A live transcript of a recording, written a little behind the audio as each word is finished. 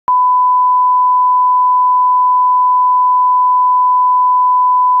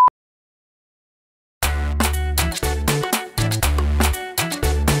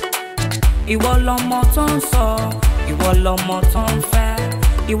ìwọ lọmọ tó ń sọ, ìwọ lọmọ tó ń fẹ́,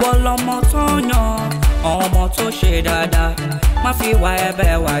 ìwọ lọmọ tó ń yan ọmọ tó ṣe dáadáa, má fi wá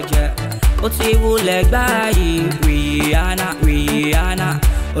ẹ̀bẹ̀ wá jẹ. Ó ti wulẹ̀ gbá yìí Rihanna, Rihanna,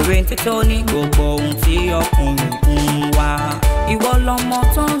 orin títọ́ ní gbogbo ohun tí ọkùnrin ń wá. Ìwọ lọmọ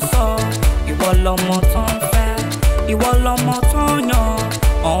tó ń sọ, ìwọ lọmọ tó ń fẹ́, ìwọ lọmọ tó ń yan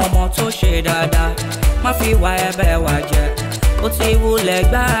ọmọ tó ṣe dáadáa, má fi wá ẹ̀bẹ̀ wá jẹ. Ó ti wulẹ̀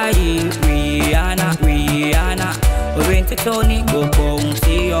gbá yìí Rihanna, Rihanna, orin títọ́ ní gbogbo ohun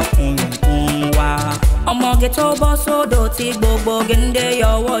tí ọkùnrin ń wá. Ọmọge tó bọ́ sódò tí gbogbo gèdè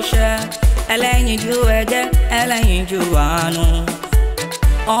yọwọ́ ṣẹ́, ẹlẹ́yinjú ẹ̀gẹ́, ẹlẹ́yinjú àánú.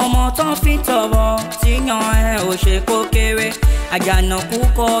 Ọmọ tó fi tọ̀wọ̀ tí yan ẹ ò ṣe kó kéré, àjànàkú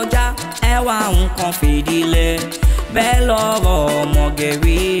kọjá ẹwà nǹkan fìdílé, bẹ́ẹ̀ lọ́rọ̀ ọmọge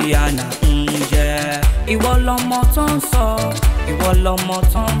Rihanna ń jẹ́. Ìwọ lọmọ tó ń sọ, ìwọ lọmọ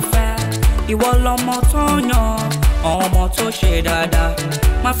tó ń fẹ́, ìwọ lọmọ tó ń yan ọmọ tó ṣe dáadáa,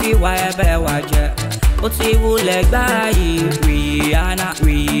 má fi wá ẹ̀bẹ̀ wá jẹ. Ó ti wulẹ̀ gbá yìí Rihanna,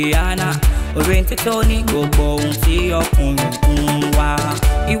 Rihanna, orin títọ́ ní gbogbo ohun tí ọkùnrin ń wá.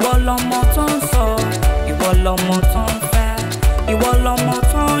 Ìwọ lọmọ tó ń sọ, ìwọ lọmọ tó ń fẹ́, ìwọ lọmọ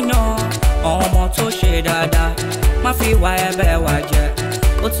tó ń yan ọmọ tó ṣe dáadáa, má fi wá ẹ̀bẹ̀ wá jẹ.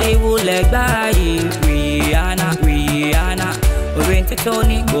 Ó ti wulẹ̀ gbá yìí Rihanna, Rihanna, orin títọ́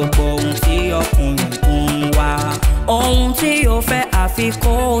ní gbogbo ohun tí ọkùnrin ń wá. Ohun tí o fẹ́ àfi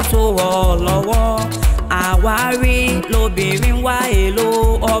kó tó rọ̀ lọ́wọ́, àwárí lobìnrin wá èlò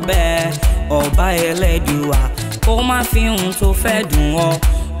ọbẹ̀, ọba Ẹlẹ́dùà kó má fi ohun tó fẹ́ dùn ọ́,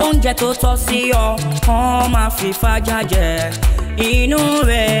 oúnjẹ tó tọ́ sí ọ kàn má fi fájá jẹ. Inú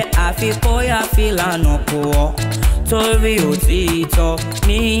rẹ̀ àfi kó yá fi lànà kó ọ, torí òtítọ́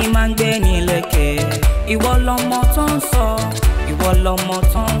ní máa ń gbé ní lékè. Ìwọ lọmọ tó ń sọ, ìwọ lọmọ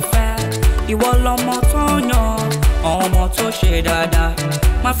tó ń fẹ́, ìwọ lọmọ tó ń yan ọmọ tó ṣe dáadáa,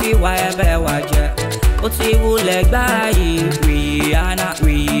 má fi wá ẹ̀bẹ̀ wá jẹ. Ó ti wulẹ̀ gbá yìí Rihanna,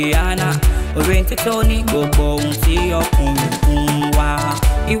 Rihanna, orin títọ́ ní gbogbo ohun tí ọkùnrin ń wá.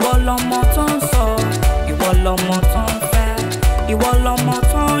 Ìwọ lọmọ tó ń sọ, ìwọ lọmọ tó ń fẹ́, ìwọ lọmọ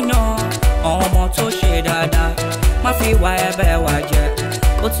tó ń yan ọmọ tó ṣe dáadáa, má fi wá ẹ̀bẹ̀ wá jẹ.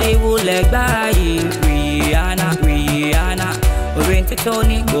 Ó ti wulẹ̀ gbá yìí Rihanna, Rihanna, orin títọ́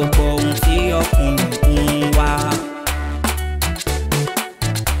ní gbogbo ohun tí ọkùnrin ń wá.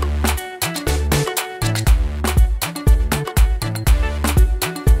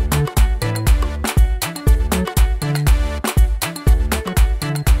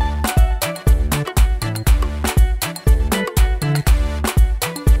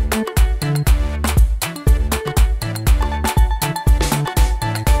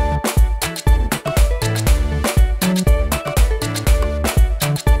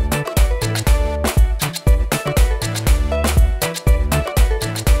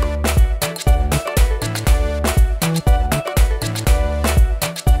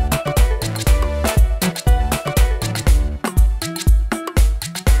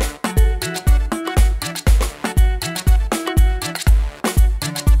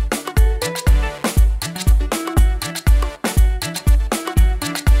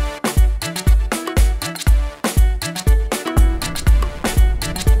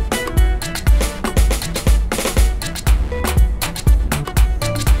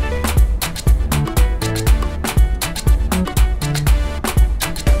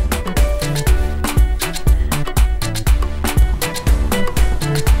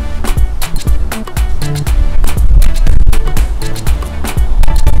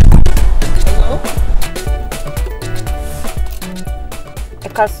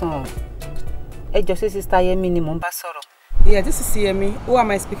 Ẹ Sister Yemi ni mo ń bá sọ̀rọ̀. Yeah, this is Yemi. Who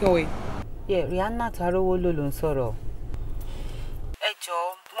am I speaking with? Yeah, Rihanna Tarowolo ló ń sọ̀rọ̀. Ẹ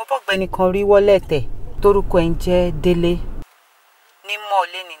jọ̀ọ́, mo bọ́gbẹ́ni kan rí wọ́lẹ̀tẹ̀ torúkọ ẹ̀ ń jẹ́ Dele ní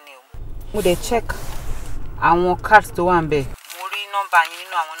mọ́ọ̀lẹ́ ni o. Mo dẹ̀ check àwọn cards tó wà ńbẹ̀. Mo rí nọ́mbà yín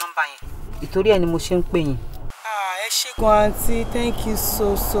nínú àwọn nọ́mbà yẹn. Ìtorí ẹ̀ ni mo ṣe ń pè yín. Ẹ ṣé gan aunty, thank you so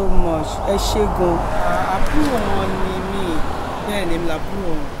much. Ẹ ṣé gan. Àbúrò wọn ni mí. Bẹ́ẹ̀ ni mi làbúrò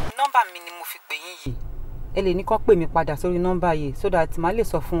wọn. Nọ́mbà mi ni mo fi pè yín yìí. Ẹ lè ní kó pè mí padà sórí nọ́mbà yìí so that màá lè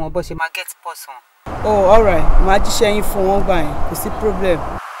sọ fún wọn bó ṣe máa get pause wọn. Oh, all right. Màá jíṣẹ́ yín fún wọn gbà yín. Kò sí problem.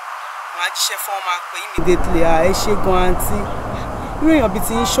 Màá jíṣẹ́ fún wọn máa pè yín immediately. Ẹ ṣé gan aunty. Irú èèyàn bíi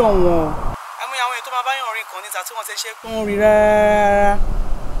ti ń ṣọ̀wọ́n o. Àmọ́ àwọn èèyàn tó máa bá yàn rí nǹkan níta tí wọ́n ti ṣe pé wọ́n rí rárá.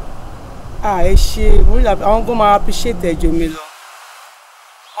 Ẹ ṣé. Mo rí àwọn gan máa appreciate ẹjọ́ mi lọ.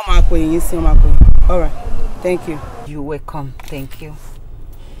 Wọ́n máa pè yín sí, wọ́n máa pè yín. All right. Thank you. You're welcome. Thank you.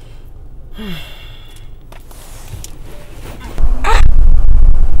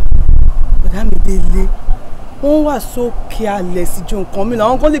 bọ̀dá mi Délé wọ́n wà sókè alẹ̀ sí ju nǹkan mi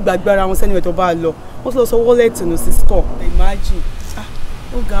làwọn kan lè gbàgbé ara wọn sẹ́ni ẹ̀ tó bá lọ wọ́n lọ sọ wọ́lẹ̀tì nù sí store imagine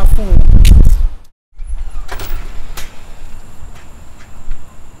ó ga fún un.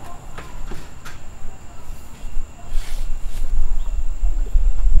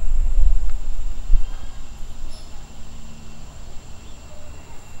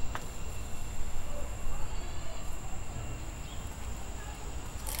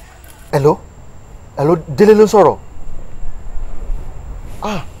 Hello? Hello, Dele ló sọ̀rọ̀.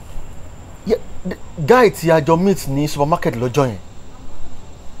 Yeah, guy tí a jọ meet ní supermarket lọ́jọ́ yẹn.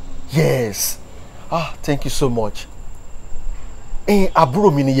 Yes. Thank you so much.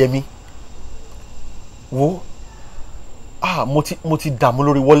 Àbúrò mi ni Yẹmi. Wo? Mo ti dààmú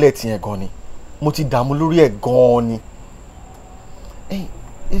lórí wallet yẹn gan ni. Mo ti dààmú lórí ẹ̀ gan ni.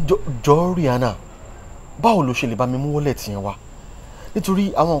 Jọ̀ọ́ Rihanna, báwo lo ṣe lè bá mi mú wallet yẹn wá?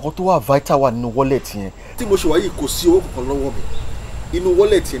 Nítorí àwọn nǹkan tó wà vital wà nínú wallet yẹn. Tí mo ṣe wáyé kò sí owó kankan lọ́wọ́ mi. Inú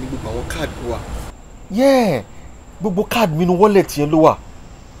wallet yẹn ni gbogbo àwọn card wà. Yeah, gbogbo card mi inú wallet yẹn ló wà.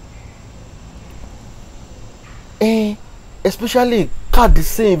 Especially card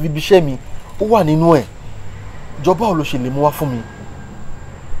save ibi iṣẹ́ mi ó wà nínú ẹ̀. Ìjọba ò ló ṣe lè mú wá fún mi.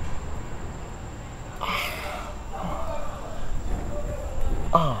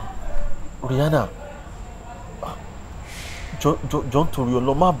 Rihanna. Jọ̀ọ́ torí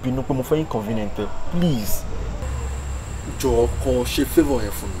Ọlọ́run má bínú pé mo fẹ́ inconvenient please. Jọ̀ọ́ kàn ṣe favour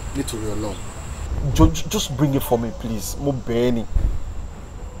yẹn fún mi nítorí Ọlọ́run. Just bring it for me please. Mo bẹ̀ ẹ́ ni.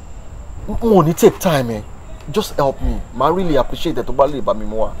 Mo ò ní take time Just help me. Ma really appreciate that tó bá lè bá mi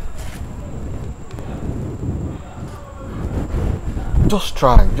mú wá. Just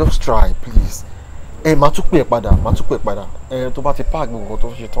try please. Màá tún pè ẹ́ padà. Tó bá ti park gbogbo nǹkan tó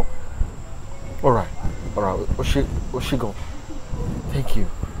ṣe tán. All right. Ó ṣé gan. Thank you.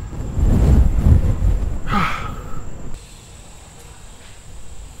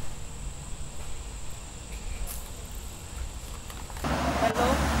 Hello?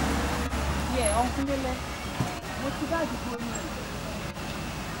 Yeah, Uncle Dele. Mo ti bá àdúgbò ní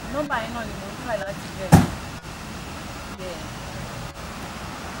nọ́mbà yẹn náà ni mo ń try láti bẹ̀rẹ̀. Yeah.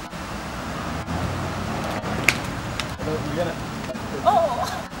 Hello, Rihanna. Oh,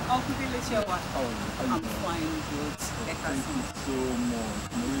 Uncle Dele ṣe wà. I'm fine, good. Thank you so much.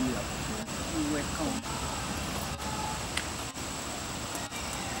 I really appreciate it. You're welcome.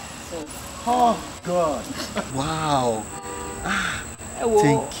 So, oh God. Wow.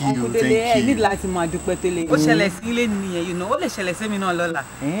 Thank you. Uncle Dele, ẹ ní láti máa dúpẹ́ tẹ́lẹ̀. Ó ṣẹlẹ̀ sí ilé nìyẹn, you know. Ó lè ṣẹlẹ̀ sí mi náà lọ́la.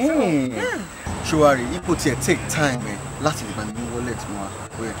 Ṣùwárí, ipò tí ẹ take time láti lè bá mi ní wallet wọn,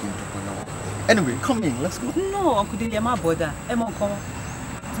 ó yẹ kí n dúpẹ́ lọ́wọ́. Anyway, come in, let's go. No, Uncle Dele, ẹ má bother. Ẹ mọ nǹkan.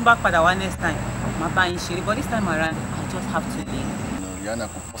 Tí n bá padà wá next time, màá bá yín ṣeré. But this time around, I just have to leave. No, Rihanna,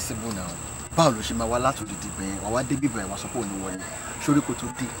 kò possible now. Báwo ló ṣe máa wá láti òdìdí bẹ́ẹ̀? Wàá wá dé bíbẹ̀ wá sọ pé òní wọlé. Ṣorí kò tó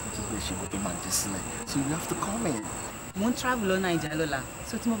dé, kò tó gbé ṣe kò tó máa dé sílẹ̀. So you have to come in. Mo ń travel lọ Naija lọ́la.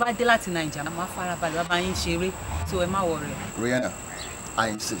 So tí mo bá dé láti Naija, màá farabalẹ̀ bá yín ṣeré. So ẹ má worry. Rihanna, I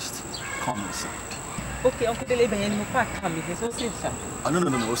insist. Come inside. Okay, Uncle Dele, ibẹ̀ yẹn ni mo park car mi. So safe, sir. No,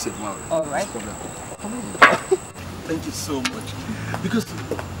 ó safe now. All right. No problem. Thank you so much. Because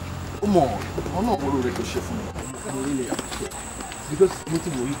ọmọ ọ̀rọ̀ rẹ̀ tó ṣe fún mi. I really appreciate it. Because mo ti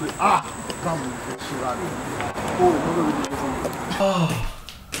wò wípé báwo ni mo ṣe rà ní. Ọ̀rọ̀ rẹ̀ tó ṣe fún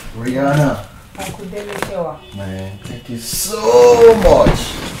mi. Rihanna. Uncle Dele ṣe wà. Man, thank you so much.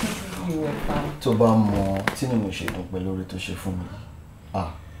 You welcome. Tó bá mọ tí ni mo ṣe dùn pẹ̀lú orí tó ṣe fún mi.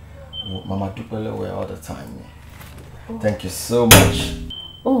 Mama dúpẹ́ lọ́wọ́ ẹ all the time. Thank you so much.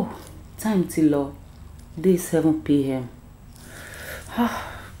 Oh, time ti lọ. Day 7 p.m.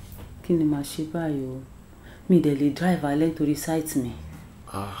 Kí ni màá ṣe báyìí o? Mi dẹ̀ lè drive alẹ́ nítorí site mi.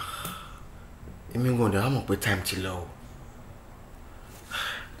 Èmi gan dẹ̀ á mọ̀ pé time ti lọ o.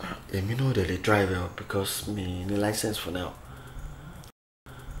 Èmi náà dẹ̀ lè drive because mi ní license for now.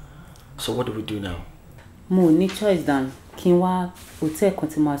 So what do we do now? Mo ní choice than kí n wá hotel kan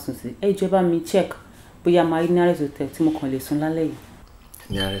tí màá sùn sí. Ẹ jọ̀ọ́ bá mi check bóyá màá rí nearest hotel tí mo kàn lè sùn lálẹ́ yìí.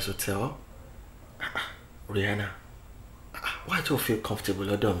 Nearest hotel? Rihanna, why do you feel comfortable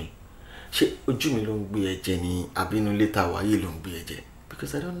lọ́dọ̀ mi? Ṣé ojú mi ló ń gbé ẹ jẹ ni àbí inú ilé tá wà yìí ló ń gbé ẹ jẹ?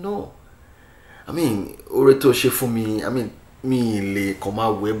 Because I don't know. I mean, oore tó ṣe fún mi, I mean, mi lè kàn máa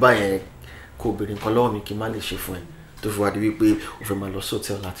wẹ̀ báyẹn kó béèrè nǹkan lọ́wọ́ mi kí n má lè ṣe fún ẹ. Tó fi wá di wípé o fẹ́ máa lọ sí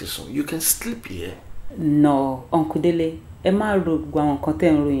hotel láti sùn. You can sleep here. No, Uncle Dele, ẹ má ro gbogbo àwọn nǹkan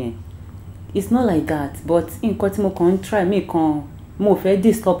tẹ́ ń ro yẹn. It's not like that, but nǹkan tí mo kàn ń try mi kan mo fẹ́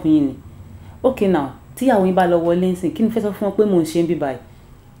disturb yín ni. Okay now, tíyàwó yín bá lọ wọlé ńsìn, kí ni fẹ́ sọ fún wọn pé mò ń ṣe ń bí báyìí?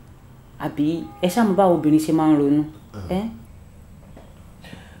 Àbí ẹ ṣáà mọ̀ báwo obìnrin ṣe máa ń ronú.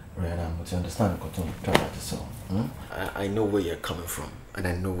 Rihanna, but you understand I know where you're coming from and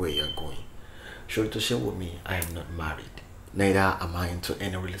I know where you're going. Sure to share with me, I am not married. Neither am I into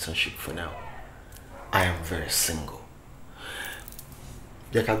any relationship for now. I am very single.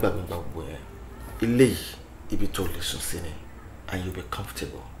 And you'll be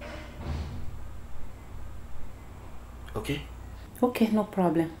comfortable. Okay? Okay, no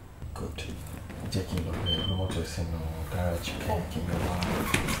problem. Good. Checking on the motor in the garage.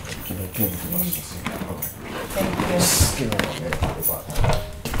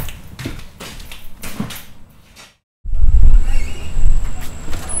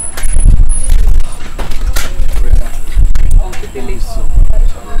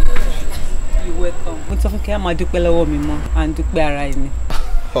 You're welcome. Mo sọ fún kí a máa dúpẹ́ lọ́wọ́ mi mọ́, à ń dúpẹ́ ara ẹni.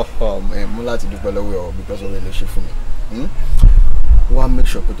 Mo láti dúpẹ́ lọ́wọ́ ọ because of the ṣe fún mi. Wá make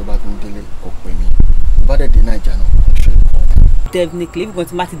sure pé tó bá tún délé kó pè mí. Bá dẹ̀ dé Naija náà kó ṣe. Definitely, if you want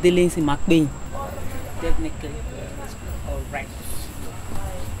to máa ti délé ńsìn máa pè yín. Definitely. All right.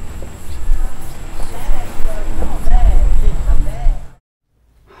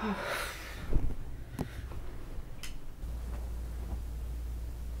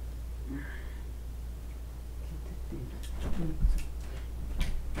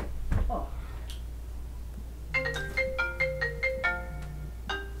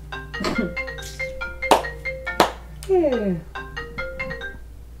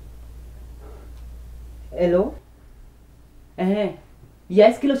 Hello?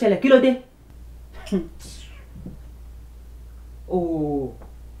 Yes, kí ló ṣẹlẹ̀, kí ló dé? Oh.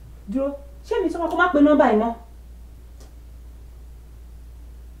 Dúró, ṣé mi sọ kó má pe nọ́mbà yìí mọ́?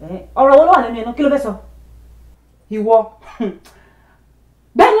 Ọ̀rọ̀ wo ló wà lẹ́nu ẹ̀ náà, kí ló fẹ́ sọ? Ìwọ.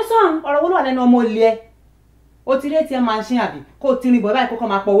 Bẹ́ẹ̀ni sọ̀n, ọ̀rọ̀ wo ló wà lẹ́nu ọmọ olè ẹ? O ti rí ATM machine àbí? Kó o ti rin bọ̀ báyìí kó kàn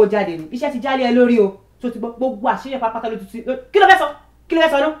máa pọ̀ owó jáde ni. Iṣẹ́ ti jálé ẹ lórí o. So ti gbogbo àṣírí pápátá ló ti kí ló fẹ́ sọ? Kí ló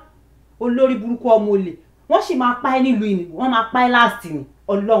fẹ́ sọ náà? Olórí burúkú ọmọ olè. Wọ́n sì máa pa ẹ́ nílùú yìí ni, wọ́n máa pa ẹ́ last ni.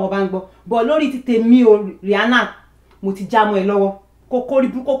 Ọlọ́run bá ń gbọ́. Bọ̀ lórí ti tèmi o Rihanna, mo ti já mọ́ ẹ lọ́wọ́. Kókó rí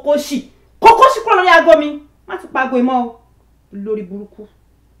burúkú kókó sì kúrò lórí aago mi. Má tún pa aago ẹ mọ́ o. Olórí burúkú.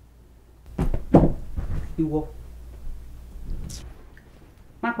 Ìwọ.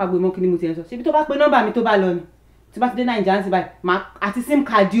 Má pa aago ẹ mọ́ kí ni mo ti ẹ sọ. Ṣebí tó bá pe nọ́mbà mi tó bá lọ ni. Tí bá ti dé Naija ń sí báyìí, àti sim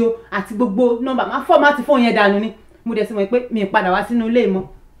card o àti gbogbo nọ́mbà máa fọ́ọ̀mátì fóònù yẹn dànù ni. Mo dẹ̀ sì mọ̀ pé mi ì padà wá sínú ilé mọ́.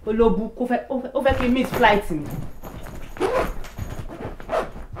 Olóbu kó fẹ́ kí miss flight mi.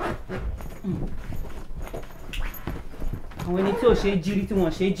 Àwọn ẹni tí ò ṣe é jírí tí wọ́n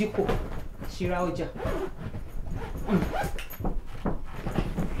ṣe é jí kò ṣíra ọjà.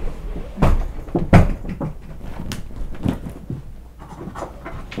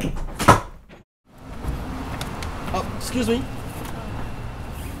 Excuse me.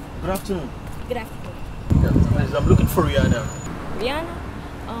 Good afternoon. Good afternoon. Yeah, I'm looking for Rihanna. Rihanna?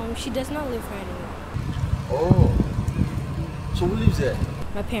 She does not live here anymore. Oh. So who lives there?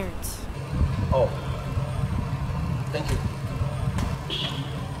 My parents. Oh. Thank you.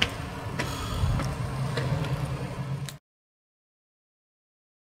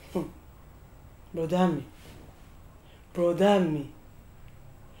 Brother mi.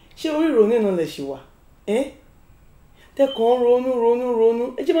 Ṣé orí ìrònú náà lè ṣì wà? Tẹ́kàn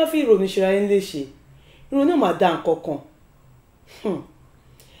ronú. Ẹ jẹ́ má fi ìrònú ṣe ra yín léṣe. Ìrònú máa dá nǹkan kan.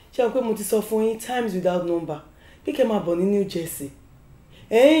 Ṣé o pé mo ti sọ fún yín times without number bí kẹ́ máa bọ̀ ní New Jersey.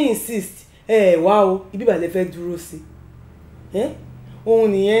 Insist wá o ibi ìbàlẹ̀ fẹ́ dúró sí.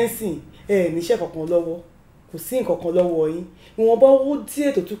 Òun nìyẹn ń sìn níṣẹ́ kankan lọ́wọ́ kò sí nǹkan kan lọ́wọ́ yín ìwọ̀nba owó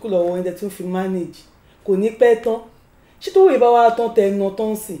díẹ̀ tó tún kù lọ́wọ́ yín tẹ́ fi manage kò ní pẹ́ tán ṣé tó wèé bá wá tán tẹ ẹnu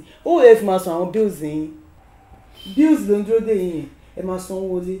tán sìn ó lè fi máa san àwọn bills yín bills ló ń dúró dè yín ẹ máa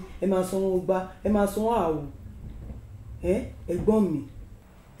sanwó ilé ẹ máa sanwó gbá ẹ máa sanwó àwò ẹ̀gbọ́n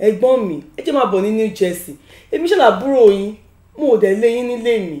mi ẹ jẹ́ máa bọ̀ ní New Jersey èmi ṣe làbúrò yín mo ò dẹ̀ lé yín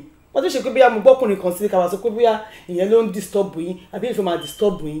nílé mi wọ́n tó ṣe pé bóyá mo gbọ́kùnrin kan sí ká wá sọ pé bóyá ìyẹn ló ń disturb yín àbí ìfẹ́ máa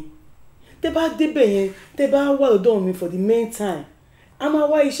disturb yín tẹ́ bá débẹ̀ yẹn tẹ́ bá wà lọ́dọ̀ mi for the main time a máa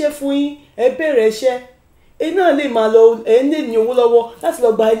wá iṣẹ́ fún yín ẹ bẹ̀rẹ̀ iṣẹ́ ẹ náà lè máa lọ ẹ lè ní owó lọ́wọ́ láti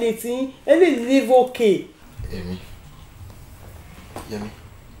lọ gba ilé tí yín ẹ lè live okay. Yẹmi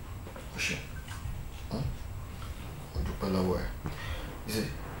o ṣe mo dúpẹ́ lọ́wọ́ ẹ you see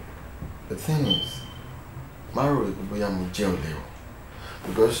the thing is má rò pé bóyá mo jẹ́ ọ̀lẹ o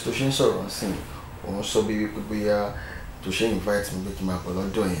because tó ṣe ń sọ̀rọ̀ sí òun sọ bí wípé bóyá tó ṣe invite mi pé kí n máa bọ̀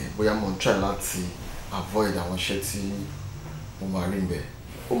lọ́dọ̀ yẹn bóyá mo ń try láti avoid àwọn iṣẹ́ tí mo máa rí bẹ́ẹ̀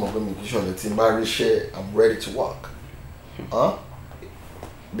ó mọ̀ pé mi kì í ṣọ̀lẹ tí n bá rí iṣẹ́ I'm ready to work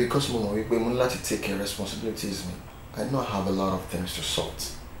because mo mọ̀ wípé mo ní láti take care responsibilities mi I know I have a lot of things to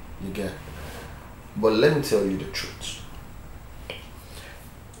sort you get but let me tell you the truth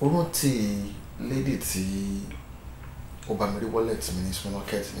Ó rántí lady tí ó bá mi rí wallet mi ní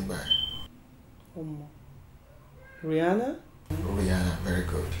supermarket nígbà yẹn. Ọmọ. Rihanna? Rihanna, very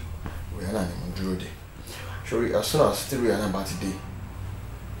good. Rihanna ni mo dúró dè. Sorry, as soon as Rihanna bá ti dé,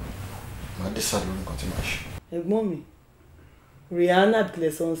 màá decide lórí nǹkan tí màá ṣe. Ẹ̀gbọ́n mi, Rihanna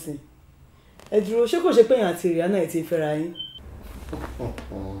tilẹ̀ sọ́nsìn. Ẹ dúró, ṣé kò ṣe pé èèyàn àti Rihanna ẹ̀ ti fẹ́ra yín?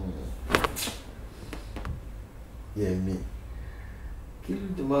 Yẹmi, kí ló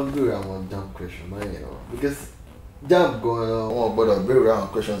dé máa ń béèrè àwọn jam question báyẹn o? Because jam gan-an wọn gbọ́dọ̀ béèrè àwọn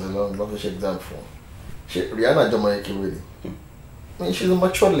questions along lọ́fẹ́ ṣe exam fún wọn. Ṣé Rihanna jọmọ yẹn kí wéde? I mean, she's a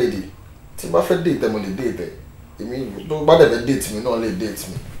mature lady. Tí n bá fẹ́ date ẹ mo lè date ẹ. Èmi tó bá dẹ̀ fẹ́ date mi náà lè date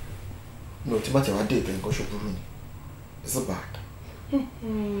mi. No, tí n bá ti wá date ẹ nǹkan ṣe burú ni. It's so bad.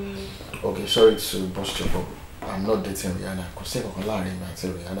 Okay, sorry to burst your bubble. I'm not dating Rihanna. Kò sí nǹkan láàrin mi àti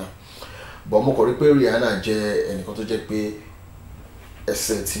Rihanna. But mo kọ̀ rí pé Rihanna jẹ́ ẹnìkan tó jẹ́ pé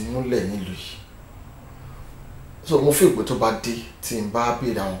ẹsẹ̀ ti múlẹ̀ nílùú yìí. So mo feel pé tó bá dé tí n bá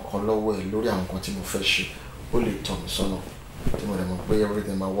béèrè àwọn kan lọ́wọ́ ẹ̀ lórí àwọn kan tí mo fẹ́ ṣe, ó lè tọ́ mi sọ́nà tí mo dẹ̀ mọ̀ pé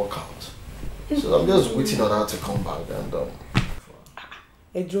everything ma work out. So I'm just waiting on her to come back and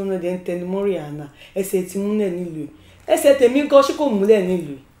Ẹ dúró náà dẹ̀ ń tẹnu mọ́ Rihanna, ẹsẹ̀ ti múlẹ̀ nílùú. Ẹsẹ̀ tèmi ńkọ́ ṣé kò múlẹ̀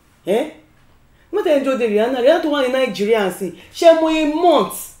nílùú? Mo tẹ̀ ń dúró de Rihanna tó wà ní Nàìjíríà sí. Ṣé mo ye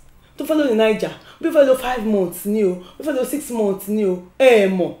months tó fẹ́ lò ní Naija? Bí ó fẹ́ lò 5 months ni o, bí ó fẹ́ lò 6 months ni o,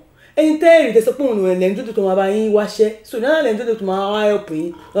 mọ̀. Ẹni tẹ́ẹ̀rì tẹ́sọ pé òun lẹ̀ ń dúdú tó máa bá yín wáṣẹ́. So Rihanna lẹ̀ ń dúdú tó máa wá help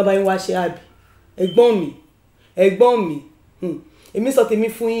yín tó máa bá yín wáṣẹ́ àbí. Ẹ̀gbọ́n mi. Èmi sọ tèmi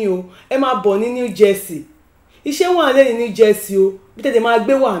fún yín o. Ẹ máa bọ̀ ní New Jersey. Iṣẹ́ wà lẹ́yìn New Jersey o. Bí tẹ́tẹ̀ máa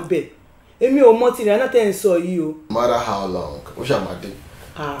gbé wà ń bẹ̀. Èmi ò mọ ti Rihanna tẹ́ ń sọ yìí o. no matter how long, ó ṣàmàdé.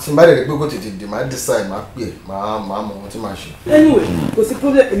 Tí n bá dẹ̀ pé kó tètè dé, màá decide, màá pè é, màá mọ ohun tí màá ṣe. Anyway, kò sí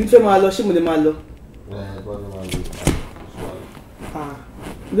problem, èmi fẹ́ máa lọ, ṣé mo lè máa lọ?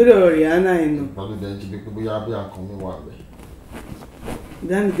 Lórí ọ̀rọ̀ Rihanna ẹ̀ nù. Ìpàdé dẹ̀ jí pé bóyá bí àkàn mi wà bẹ̀.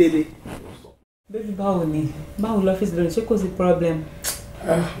 Dámi Dele. Baby, báwo ni? Báwo lọ́fíìsì lónìí? Ṣé kò sí problem?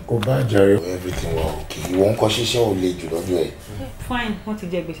 Kò bá jẹrẹ. Everything wa okay. Ìwọ ń kọ́ ṣiṣẹ́ ò le jù lọ́dún ẹ̀. Fine, wọ́n ti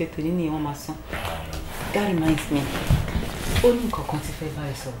jẹ gbèsè tòní ni wọ́n máa san. That reminds me, ó ní nǹkan kan tí fẹ́ bá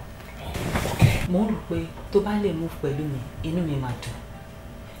ẹ sọ̀rọ̀. Mo rò pé tó bá lè move pẹ̀lú mi, inú mi máa dùn.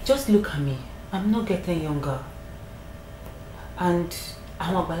 Just look at me, I'm not getting younger. And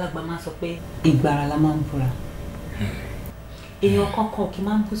àwọn àgbàlagbà máa sọ pé ìgbàrà la máa ń búra. Èèyàn kankan kì í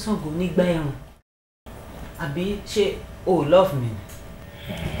máa ń bú Ṣàngó nígbà ẹ̀rùn. Àbí ṣé o love me?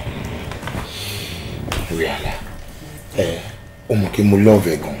 Rihanna, o mọ̀ kí mo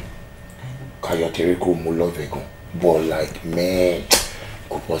love ẹ gan. Kayọ̀tẹ̀rẹ́ kò mo love ẹ gan. But like man,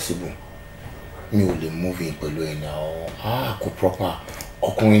 kò possible. Mi ò lè move in pẹ̀lú ẹ now. Kò proper.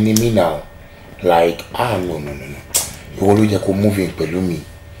 Ọkùnrin ni mí now. Like no. Ìwọ ló jẹ́ kó move in pẹ̀lú mi.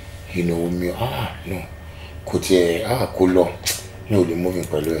 You know me. No. Kò tiẹ̀ kó lọ. Mi ò lè move in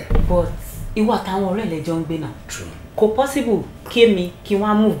pẹ̀lú ẹ. But ìwọ àtàwọn ọ̀rẹ́ ẹ̀ jọ ń gbé náà. True. Kò possible kí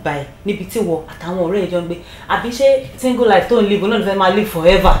wọ́n move by níbi tí wọ àtàwọn ọ̀rẹ́ ẹ̀ jọ ń gbé. Àbí ṣé single life tó ń live náà fẹ́ máa live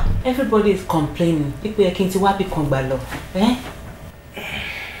forever. Everybody is complaining. Pípé ẹ kí n ti wá bí kan gbà lọ.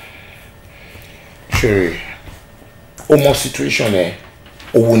 Ṣé o mọ situation ẹ?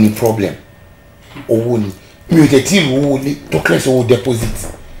 Owó ni problem. Owó ni. Mi ò tẹ̀ tí ìlú owó lé tó clear owó deposit.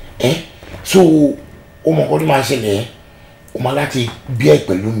 So o mọ̀ kọ́ ló máa ṣẹlẹ̀ ẹ́. O máa láti bí ẹ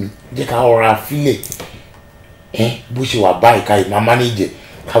pẹ̀lú mi. Jẹ́ ká ọ̀rọ̀ àfilẹ̀. Bó ṣe wà báyìí ká ìmá manage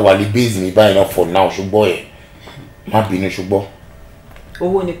ká wà lè base mi báyìí náà for now ṣùgbọ́n ẹ̀ má bínú ṣùgbọ́n.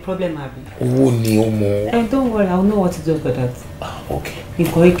 Owó ni problem àbí? Owó ni ó mọ. Don't worry, I will know what to do about that. Okay.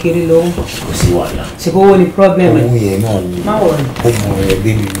 Nǹkan kékeré lọ́wọ́. Kò sí wàhálà. Ṣé owó ni problem ẹ̀? Owó yẹn náà ni. Má wọ̀rọ̀. Ó mọ ẹ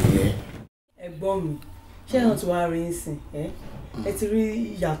bí mi nìyẹn. Ẹ̀gbọ́n mi, ṣé ẹ̀rọ tí wàá rí ń sìn? Ẹ ti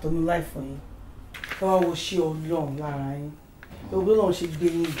rí ìyàtọ̀ ní life yín. Ẹ wá wo ṣé Ọlọ́run lára yín. Ògbó náà ṣe gbé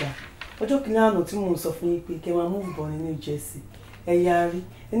yín ga. Ọjọ́ kìíní àná tí mò ń sọ fún yín pé kẹ́ máa move bọ̀ ní New Jersey. Ẹ yarí.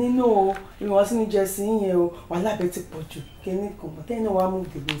 Ẹni náà o, ìrìn wá sí New Jersey yẹn o, wàhálà bẹ́ẹ̀ ti pọ̀ jù. Kẹ́ni kan, bọ̀tẹ́ iná wa move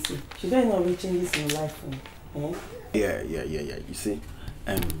the gbèsè. Ṣùgbọ́n iná rí changes in life yín. Yeah. You see,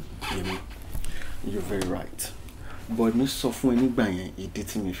 Yemi, you're very right. But mi sọ fún ẹ nígbà yẹn ìdí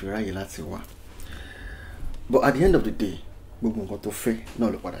tí mi fi ráyè láti wá. But at the end of the day, gbogbo nǹkan tó fẹ́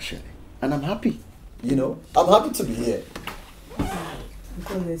náà ló padà ṣẹlẹ̀. And I'm happy. You know, I'm happy to be here.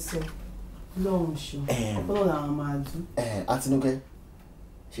 Nǹkan lè sọ, Ọlọ́run ṣọ, ọpọlọ làwọn máa dún. Àtinúkẹ́,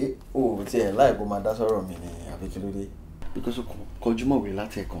 ṣé o ò tiẹ̀ láì kó máa dá sọ̀rọ̀ mi ni àbí kí ló dé? Because o kọjú mọ̀wé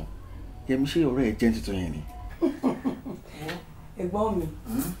láti ẹ̀kan. Yẹmi ṣé ọ̀rẹ́ ẹ jẹ́ tuntun yẹn ni? Ẹ̀gbọ́n mi,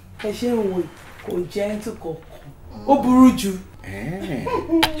 ẹ ṣe ń wo kò jẹ́ ń tún kọ̀ọ̀kan. Ó burú jù.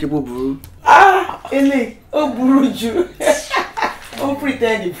 Ṣé bó burú? Eléyìí, ó burú jù. I'm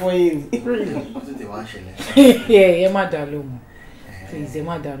pretending for him. Yeah, má dá lóhùn. Please,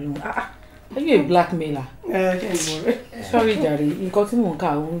 má dá lóhùn. Are you a blackmailer? Sorry, Jare. Nǹkan tí mò ń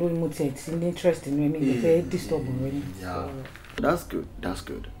kà òun lórí mo tiẹ̀ ti ní interest nínú ẹ̀mí mo fẹ́ disturb rẹ. Yeah. That's good. That's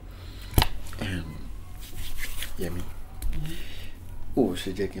good. Yemi. Ó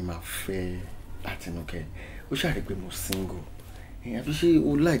ṣe jẹ́ kí n máa fẹ́ Àtinúkẹ́. Ó ṣàrí pé mo single. Àbí ṣé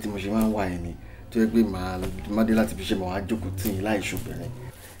o láì tí mo ṣe máa ń wá ẹni tó yẹ pé máa dé láti fi ṣe máa wá jókòó tì yín láì ṣobìnrin.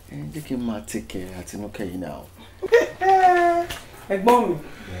 Jẹ́ kí n máa take care Àtinúkẹ́ yìí now. Ẹ̀gbọ́n mi,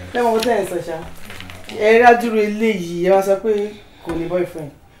 lẹ́wọ̀n tẹ́ ẹ̀ sọ ṣá. Ẹ rádúró eléyìí, ẹ wá sọ pé kò ní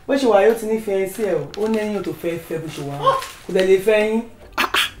boyfriend. Bó ṣe wà yóò ti nífẹ̀ẹ́ sí ẹ̀ o, ó ní ẹ̀yìn tó fẹ́ bó ṣe wà. Kò dẹ̀ lè fẹ́ yín.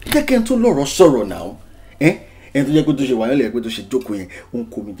 Jẹ́ kí n tó lọ́rọ̀ sọ̀rọ̀ now. Ẹni tó jẹ́ pé tó ṣe wà yẹn lẹ́yìn pé tó ṣe jókòó yẹn, ó ń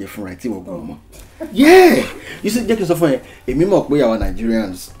kó mi jẹ fúnra ẹ̀ tí wọ́n gbọ́n mọ́. Yeah! You see, jẹ́ kí n sọ fún ẹ, èmi mọ̀ pé àwọn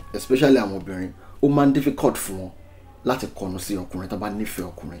Nigerians, especially àwọn obìnrin, ó máa ń difficult fún wọn láti kọnu sí ọkùnrin tó bá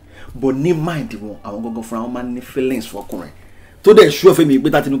nífẹ̀ẹ́ ọkùnrin. But ní mind wọn, àwọn gangan fúnra wọn máa ń ní feelings fún ọkùnrin. Tó dẹ̀ ṣú ọ̀fẹ́ mi pé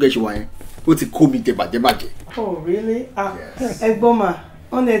Àtinúkẹ́ ṣe wà yẹn, ó ti kó mi jẹ bàjẹ́. Oh, really? Ẹ̀gbọ́n ma,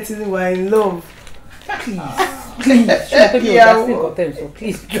 honestly, we're in love. Please,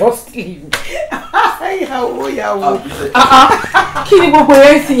 just leave me. Ìyàwó. Kí ni gbogbo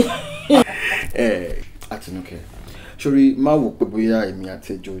rẹ̀ sí? Àtinúkẹ́, sori máa wò pé bóyá èmi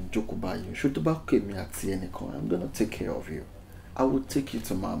àti ẹjọ́ jókòó báyìí, ṣó tó bá kó èmi àti ẹnìkan, I'm gonna take care of you. I will take you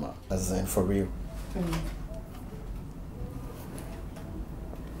to mama, as in for real.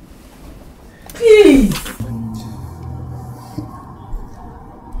 Please.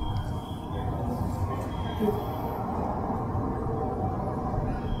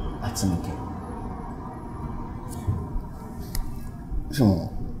 Àtinúkẹ́. So,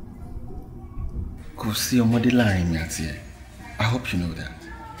 kò sí ọmọdé láàrin mi àti ẹ. I hope you know that.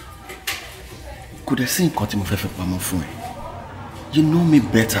 Kò dẹ̀ sí nǹkan tí mo fẹ́ fi pamọ́ fún ẹ. You know me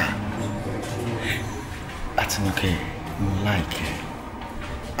better. Àtinúkẹ́, mo like ẹ.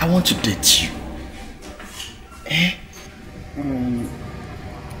 I want to date you.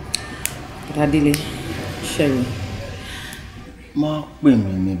 Dele, Sherry. Má pè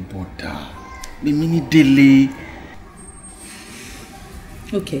mí ní bọ̀dá. Pè mí ní Dele.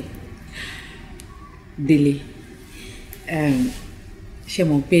 Okay. Dele. Ṣé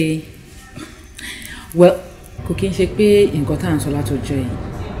mo pé well, kò kí n ṣe pé nǹkan tá à ń sọ látọjọ́ yìí.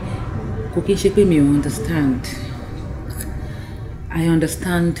 Kò kí n ṣe pé mi ò understand. I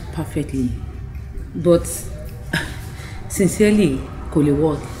understand perfectly. But sincerely, kò lè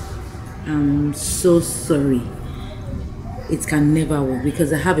work. I'm so sorry. It can never work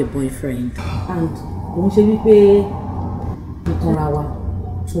because I have a boyfriend. And kò ń ṣe wípé ìtọ́ra wa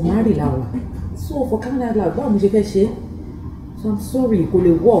to marry la wa. So for coming out loud, báwo mo ṣe fẹ́ ṣe? So I'm sorry, kò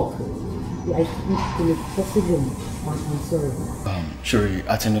lè work. Like kò lè possible. I'm sorry. Sori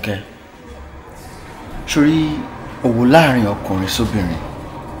Àtinúkẹ́. Sori òwò láàrin ọkùnrin sóbìnrin.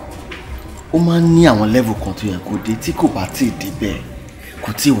 Ó máa ń ní àwọn level kan tó yẹ kó dé tí kò bá tí ì dé bẹ́ẹ̀.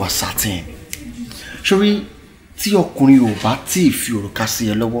 Kò tí ì wà certain. Sori tí ọkùnrin ò bá tí ì fi òrùka sí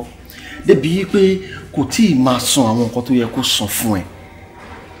ẹ lọ́wọ́ débi pé kò tí ì máa san àwọn nǹkan tó yẹ kó san fún ẹ.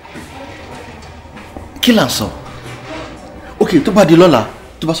 Kí là ń sọ? Okay, tó bá di lọ́la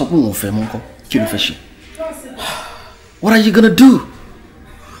tó bá sọ pé òun ò fẹ́ mọ́ ńkọ́ kí ló fẹ́ ṣe? What are you gonna do?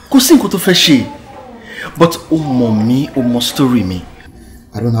 Kò sí nǹkan tó fẹ́ ṣe. But ó mọ̀ mí, ó mọ̀ story mi.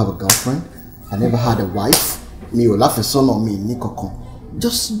 I don't have a girlfriend. I never had a wife. Mi ò láfẹ́sọ́nà mi ní kankan.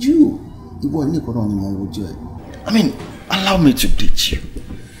 Just you. Ìwọ ní ìkọ́nà ni mo ń wojú ẹ. I mean, allow me to date you.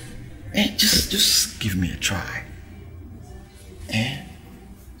 Just give me a try.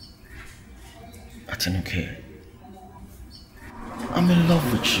 Àtinúkẹ́, I'm in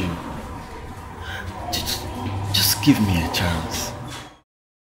love with you. Just give me a chance.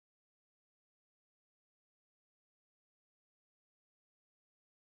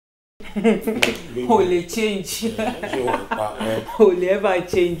 Holy change. Holy ever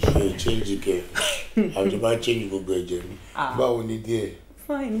change. Change again. How do I change go go Jeremy? Báwo ni díẹ̀?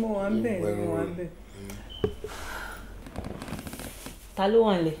 Fine, mo wà ńbẹ̀. Ta ló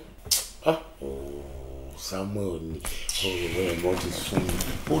wà nílé? Samuel ni ọmọ ti sún mi.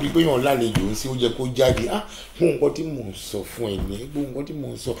 Ó rí pé yàn lálejò sí ó jẹ́ kó jáde. Fún nǹkan tí mò ń sọ fún ẹ ní gbogbo nǹkan tí mò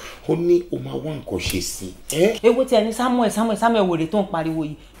ń sọ ó ní o máa wá nǹkan ṣe sí. Ewo tí ẹni Samuel wèrè tó ń pariwo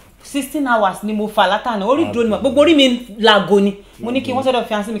yìí 16 hours ni mo fà látàná orí dúró ni mo gbogbo orí mi laago ni mo ní kí wọ́n sọ́dọ̀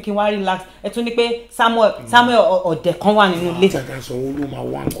fiancé mi kí n wá relax ẹ tún ní pé Samuel ọ̀dẹ̀ kan wà nínú ilé. Àtàkà sọ wọn ló máa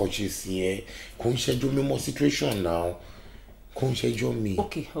wá nǹkan ṣe sí ẹ kò ń ṣẹjọ́ mímọ́ situation now kò ń ṣẹjọ́ mi.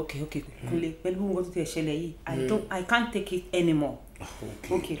 Okay Kúnlé pẹ̀lú nǹkan tó ti ṣẹlẹ̀ yìí I can't take it anymore.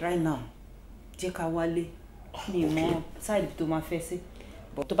 Okay right now jẹ́ ká wálé Mi mọ̀ side tó máa fẹ́ sí.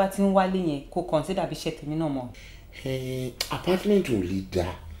 But tó bá ti ń wálé yẹn kó consider bí ṣe tèmi náà mọ̀. Apartment ò lè dá,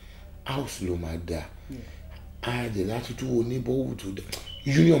 house ló máa dá. A dẹ̀ láti tún wo neighborhood tó dá.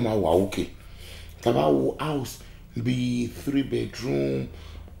 Union máa wà okay. Tá bá wo house bí 3 bedroom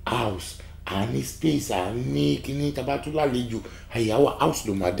house, a ní space, a ní kíní, tá bá tún lálejò, àyàwó house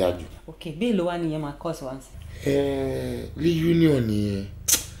ló máa dá jù. Okay, bí èlò wá nìyẹn máa cost once. Lé union nìyẹn.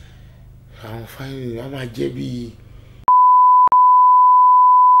 Àwọn fáìlì a máa jẹ́ bí.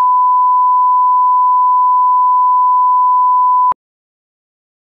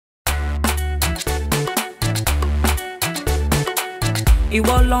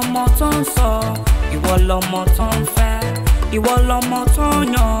 Ìwọ lọmọ tó ń sọ, ìwọ lọmọ tó ń fẹ́, ìwọ lọmọ tó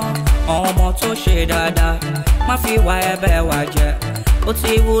ń yan, ọmọ tó ṣe dáadáa, má fi wá ẹ̀bẹ̀ wá jẹ. Ó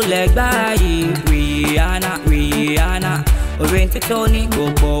ti wulẹ̀ gbá yìí, Rihanna, Rihanna, orin títọ́ ní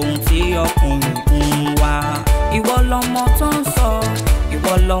gbogbo ohun tí ọkùnrin ń wá. Ìwọ lọmọ tó ń sọ,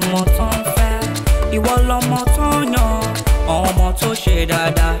 ìwọ lọmọ tó ń fẹ́, ìwọ lọmọ tó ń yan, ọmọ tó ṣe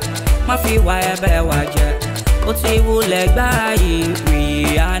dáadáa, má fi wá ẹ̀bẹ̀ wá jẹ. Ó ti wulẹ̀ gbá yìí,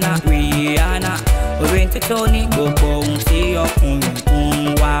 Rihanna, Rihanna, orin títọ́ ní gbogbo ohun tí ọkùnrin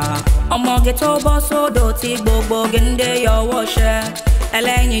ń wá. Ọmọge tó bọ́ sódò tí gbogbo gèdè yọwọ́ ṣẹ́,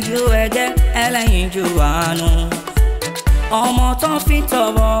 ẹlẹ́yinjú ẹ̀jẹ̀, ẹlẹ́yinjú àánú. Ọmọ tó fi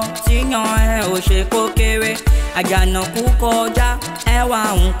tọ̀wọ̀ tí yan ẹ ò ṣe kó kéré, àjànàkú kọjá ẹwà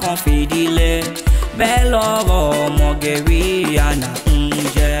nǹkan fìdílé, bẹ́ẹ̀ lọ́rọ̀ ọmọge Rihanna ń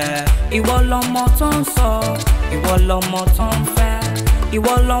jẹ́. Ìwọ lọmọ tó ń sọ, ìwọ lọmọ tó ń fẹ́,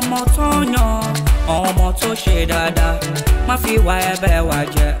 ìwọ lọmọ tó ń yan, ọmọ tó ṣe dáadáa, má fi wá ẹ̀bẹ̀ wá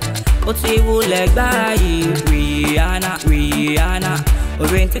jẹ. Ó ti wulẹ̀ gbá yìí, Rihanna, Rihanna,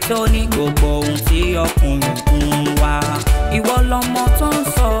 orin títọ́ ní gbogbo ohun tí ọkùnrin ń wá. Ìwọ lọmọ tó ń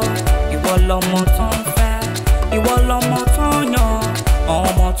sọ, ìwọ lọmọ tó ń fẹ́, ìwọ lọmọ tó ń yan,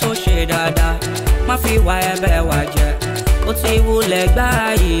 ọmọ tó ṣe dáadáa, má fi wá ẹ̀bẹ̀ wá jẹ. Ó ti wulẹ̀ gbá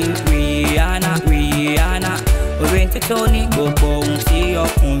yìí, Rihanna, Rihanna, orin títọ́ ní gbogbo ohun tí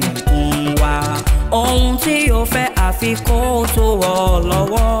ọkùnrin ń wá. Ohun tí o fẹ́ àfi kó tó rọ̀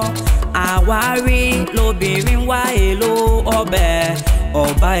lọ́wọ́, àwárí lobìnrin wá èlò ọbẹ̀,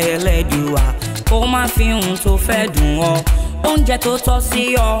 ọba ẹlẹ́dùà kó má fi ohun tó fẹ́ dùn ọ́, oúnjẹ tó tọ́ sí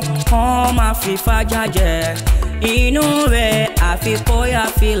ọ kàn má fi fájá jẹ. Inú rẹ̀ àfi kó yá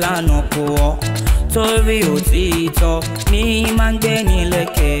fi lànà kó ọ, torí òtítọ́ ní máa ń gbé ní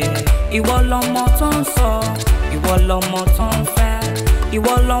lékè. Ìwọ lọmọ tó ń sọ, ìwọ lọmọ tó ń fẹ́,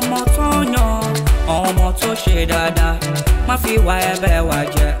 ìwọ lọmọ tó ń yan, ọmọ tó ṣe dáadáa, má fi wá ẹ̀bẹ̀ wá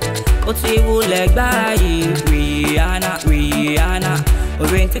jẹ. Ó ti wulẹ̀ gbá yìí, Rihanna, Rihanna,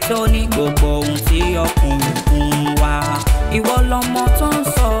 orin títọ́ ní gbogbo ohun tí ọkùnrin ń wá. Ìwọ lọmọ tó ń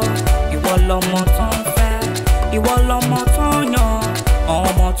sọ, ìwọ lọmọ tó ń fẹ́, ìwọ lọmọ tó ń yan,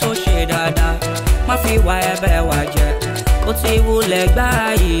 ọmọ tó ṣe dáadáa, má fi wá ẹ̀bẹ̀ wá jẹ. Ó ti wulẹ̀ gbá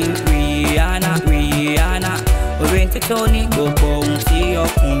yìí, Rihanna, Rihanna, orin títọ́ ní gbogbo ohun tí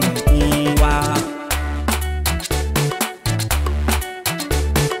ọkùnrin ń wá.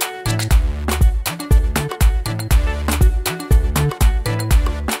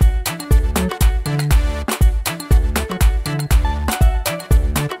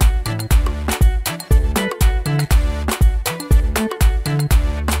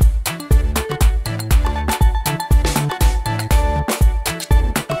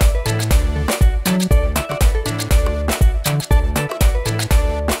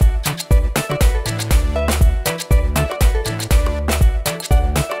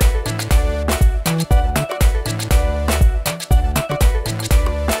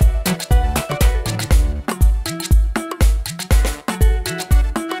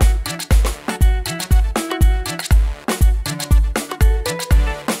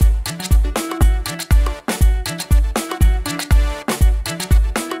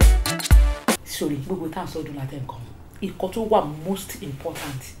 sọdún látẹ̀ nǹkan ìkọ́ tó wà most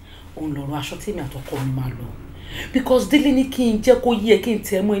important òun lọ̀rọ̀ aṣọ tí èmi àtọkọ mi máa lọ because Délé ní kí n jẹ́ kó yẹ kí n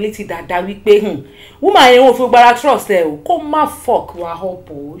tẹ̀ mọ́ ilé ti dáadáa wípé woman yẹn ò fi gbára trust ẹ o kó má fuck wa up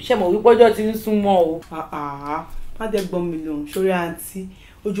o ṣé mo wípé ọjọ́ ti ń súnmọ́ o. má dẹ́ gbọ́n mi lòun sórí àǹtí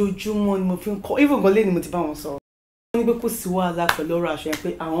ojoojúmọ́ ni mo fi ń kọ́ even gan lé ni mo ti bá wọn sọ̀rọ̀ wọ́n ní pé kò sí wàhálà pẹ̀lú ọ̀rọ̀ aṣọ yẹn pé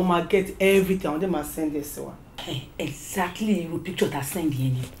àwọn máa get everything àwọn dẹ̀ máa send ẹ̀ sí wa. Exactly irú picture ta send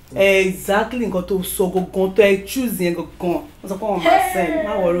yẹn ni. Exactly nǹkan tó sọ gangan tó ẹ choose yẹn gangan wọ́n sọ pé wọ́n máa send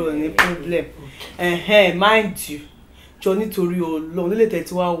má wọ̀rọ̀ ẹ̀ ní problem mind you jọ nítorí Ọlọ́run nílé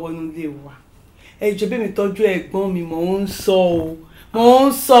tẹ̀tí wá wọnú ilé wa jọ bí mi tọ́jú ẹ̀gbọ́n mi mò ń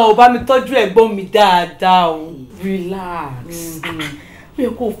sọ o bá mi tọ́jú ẹ̀gbọ́n mi dáadáa o. Relax ó yẹ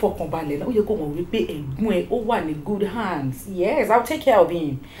kó fọkàn balẹ̀ náà ó yẹ kó mọ̀ wípé ẹ̀gbọ́n ẹ̀ ó wà ní good hands. Yes, I'll take care of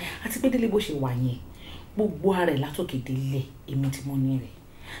him. Àti pé Délé bó ṣe wà yẹn gbogbo ara ẹ̀ látòkè délẹ̀ èmi tí mo ní rẹ̀.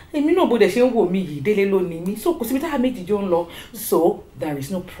 Èmi náà bó dẹ̀ ṣe ń wò mí yìí Délé ló ní mí, so kò síbi táwa méjì jọ ń lọ, so there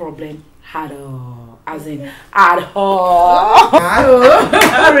is no problem at all, as in at all.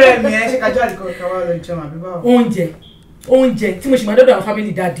 Ọ̀rẹ́ mi ẹ ṣe kájọ àdìkọ káwá lọ jẹun àbí báwo. Oúnjẹ tí mo ṣì máa dọ́dọ̀ àwọn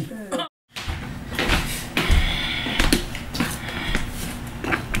family daddy.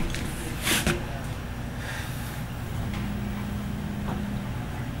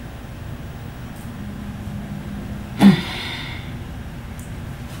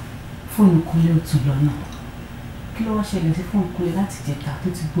 Fóònù Kúnlé ò tún lọ́nà. Kí ló wá ṣẹlẹ̀ sí fóònù Kúnlé láti jẹta tó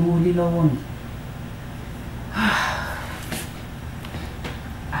ti gbówó lé lọ́wọ́ mi?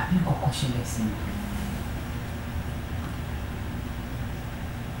 Àbí kọ̀ọ̀kan ṣẹlẹ̀ sí mi?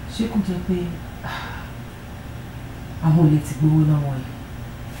 Ṣé kò jẹ́ pé àwọn olè ti gbówó lọ́wọ́ yìí?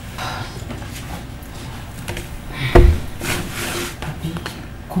 Àbí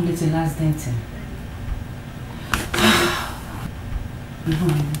Kúnlé ti last dentin? Irú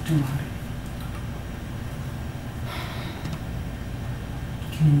àwọn ọdún rẹ̀.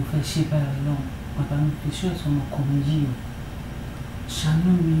 Kí ni mo fẹ́ ṣe báyìí lọ́wọ́? Bàbá mi fi ṣú ẹ̀sùn ọmọkùnrin yìí o.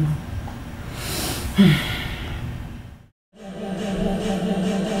 Ṣàánú mi o.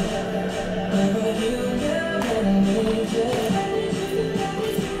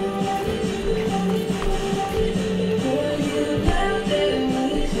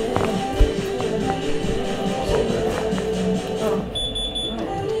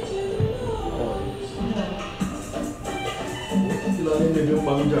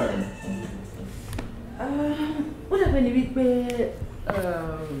 Ó dàbẹ̀ ni wípé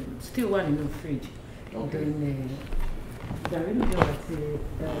still wà nínú fridge. Then gàrí mi jọ àti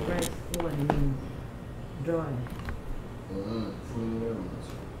rice ó wà nínú drawer.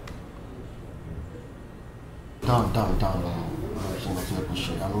 Down.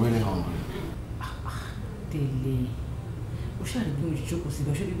 I'm really hungry. Délé, ó ṣàrí bí mo ṣe jókòó sí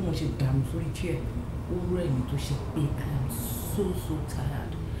ibà, ṣé bí mo ṣe dààmú sórí chair, ó rẹ̀ mí tó ṣe pé I am so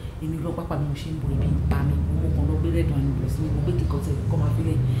tired. Èmi lọ pápá bí mo ṣe ń bọ̀ ibi ń pa mi, mo kàn lọ gbé rẹ́dùn àná bẹ̀rẹ̀ sí ní mo gbé kíkọ́ tẹ̀ kọ́ máa fi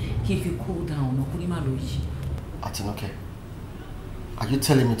lẹ̀ kí n fi cool down ọ̀nà kó ní má lọ yìí. Atinoke, are you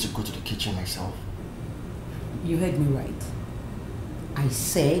telling me to go to the kitchen myself? You heard me right. I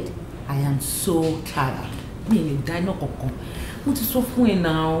said I am so tired. Mi ò lè dá iná kankan. Mo ti sọ fún ẹ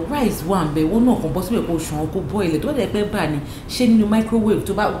náà, rice wà ń bẹ, wọ́n náà kàn bọ́ síbẹ̀ kó ṣàn kó boil tó bá dẹ̀ pẹ́ bà ní ṣé nínú microwave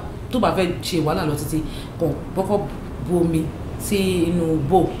tó bá fẹ́ ṣe wàhálà lọ títí kàn kọ́kọ́ bu omi sí inú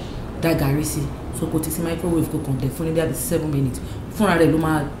bowl dá gàrí sí so kò ti sí microwave kò kàn dẹ̀ fún ní bí 7 minutes fúnra rẹ̀ ló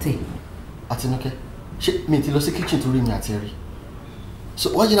máa tẹ̀. Atinoke, ṣé mi ti lọ sí kitchen torí mi àti rí? So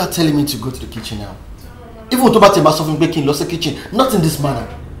why you not telling me to go to the kitchen now? Even tó bá tẹ̀ bá sọ fún mi pé kí n lọ sí kitchen, not in this manner,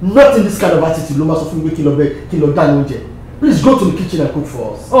 not in this kind of attitude ló máa sọ fún mi pé kí n lọ dáná oúnjẹ. Please go to the kitchen and cook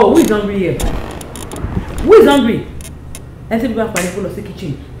for us. Oh, who is hungry here? Who is hungry? Let's say we go to the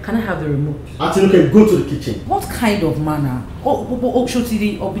kitchen. Can I have the remote? Atinoke, go to the kitchen. What kind of manner? Oh, show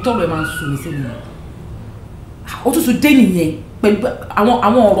TV or be told man soon say me. O tún dé nìyẹn pẹ̀lú àwọn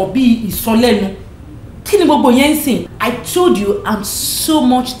ọ̀rọ̀ bí ìsọlẹ́nu. Kí ni gbogbo yẹn sìn? I told you I'm so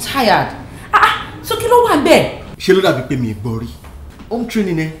much tired. So kí ló wà ńbẹ̀? Ṣé ló dàbí pé mi gbọ́ rí? Home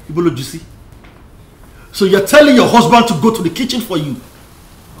training ẹ ibo lójú sí. So you're telling your husband to go to the kitchen for you?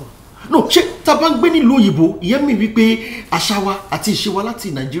 No, ṣé tá bá ń gbé nílùú òyìnbó ìyẹn mi wípé àṣà wa àti ìṣe wa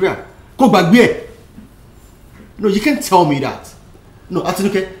láti Nàìjíríà kò gbàgbé ẹ̀. No, you can't tell me that. No,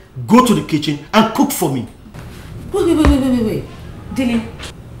 Atinoke, go to the kitchen and cook for me. Wait. Dele,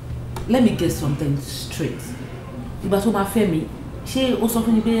 let me get something straight. Ìgbà tó máa fẹ́ mi, ṣé ó sọ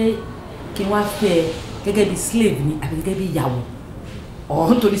fún mi pé kí n wá fẹ́ gẹ́gẹ́ bí slave ni àbí gẹ́gẹ́ bí ìyàwó? Or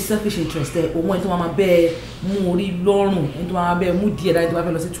nítorí selfish interest ẹ̀ òun ẹni tó máa bẹ́ẹ̀ mú orí lọ́rùn ẹni tó máa bẹ́ẹ̀ mú díẹ̀ dájú tó bá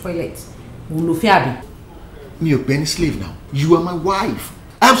fẹ́ lọ sí toilet òun ló fẹ́ àbí. Mi ò bẹ́ ní slave now. You are my wife.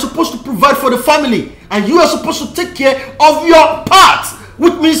 I am supposed to provide for the family and you are supposed to take care of your part,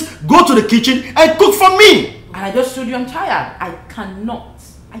 which means go to the kitchen and cook for me. And I just told you I'm tired. I can't.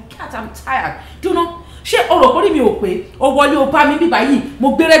 I'm tired. Do you know? Ṣé ọ̀rọ̀ orí mi ò pé o wọlé o bá mi bí báyìí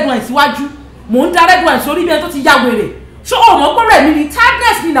mo gbé red wine síwájú mo ń dá red wine sórí bí ẹni tó ti ya wèrè. So ọmọ kò rẹ̀ mi ni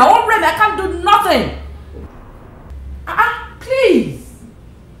tiredness mi na ó rẹ̀ mi I can't do nothing. Please.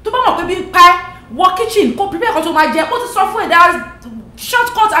 Tó bá mọ̀ pé bí ń pa wọ kitchen kó prepare kan tó máa jẹ ó ti sọ fún ẹ there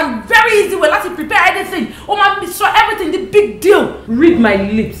shortcut and very easy way láti prepare anything ó máa sọ everything the big deal. Read my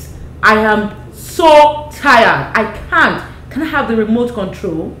lips. I am so tired. I can't. Can I have the remote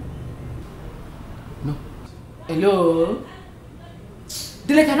control? No. Hello?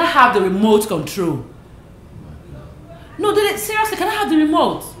 Dele, can I have the remote control? No, Dele, seriously, can I have the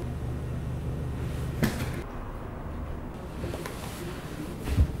remote?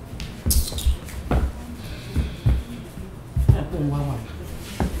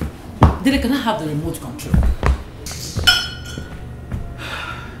 Dele, can I have the remote control?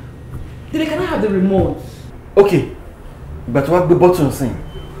 Dele, can I have the remote? Okay, but what the button saying?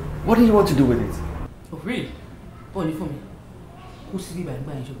 What do you want to do with it? Oh, really? Oh, you for me? Who see by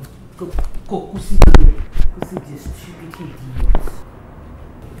Go, this stupid idiot.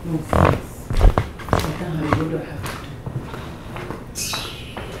 No, please. I don't have what do I have to do?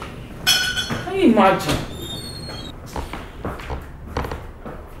 Can you imagine?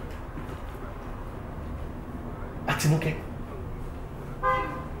 Atinuke.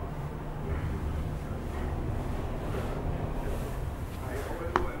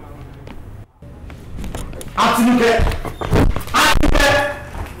 Atinuke!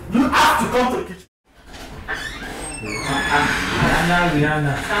 You have to come to the kitchen.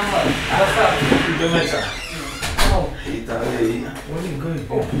 Rihanna. What's up? You doing better? Oh. Where are you going?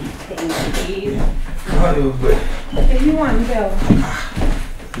 Oh, thank you. How are you going? You want bell?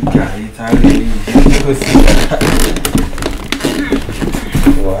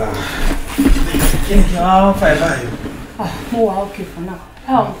 Wow. Thank you. How far are you? Mo wà okay for now.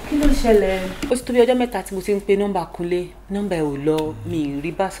 Kí ló ṣẹlẹ̀? Ó ti tó bí ọjọ́ mẹ́ta tí mo ti ń pe nọ́mbà Kúnlé. Nọ́mbà ẹ̀ ò lọ, mi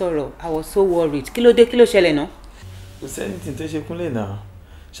rí bá sọ̀rọ̀. I was so worried. Kí ló dé? Kí ló ṣẹlẹ̀ náà? Kò sẹ́ni tí tó ṣe Kúnlé náà.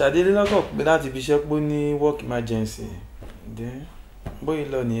 Ṣàdédé lọ́kọ̀ pé láti fi iṣẹ́ pọ̀ ní work emergency. Then bóyá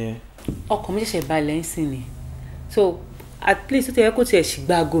lọ nìyẹn. Ọkàn mi ṣẹ̀ṣẹ̀ balẹ̀ ń sìn ni. So at least ó ti yẹ kó tiẹ̀ ṣì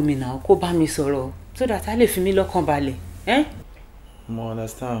gba gómìnà kó bá mi sọ̀rọ̀ so that a lè fi mí lọ́kàn balẹ̀. Mo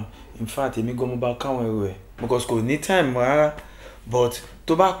understand. In fact, èmi gan mo bá káwọn ẹrù ẹ̀ because kò ní time rárá but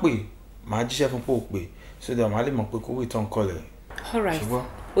tó bá pè máa jíṣẹ́ fún pé ó pè so that màá lè mọ̀ pé kó return call ẹ̀. All right.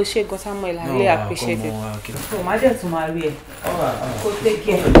 Ó ṣe gan Samuel, I really appreciate it. So má dẹ̀ tún máa rí ẹ. Kó take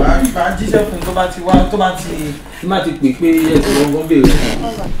care. Máa jíṣẹ́ fún tó bá ti wá tó bá ti má ti pè pé yẹ ti gbọ́ngàn béèrè.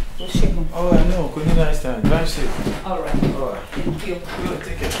 All right. Ó ṣe gan. All right, no, kò ní nice time. Drive safe. All right. Thank you.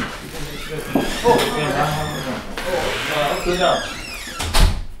 Take care. Oh, okay now.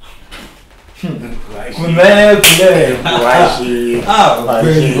 Kúnlẹ̀. Why she?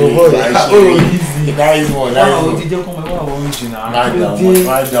 Very good boy. Oh, easy. Nice one. Nice one. Ti jẹ́ kó mọ̀ wá wọ́n jìnnà.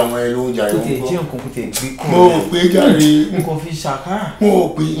 Má dàmú ẹ ló ń jà Kò tẹ̀ yóò. jẹ́ nǹkan kò tẹ̀ gbé kọ́. Mo ò pé jàre. N kò fi ṣàkárà. Mo ò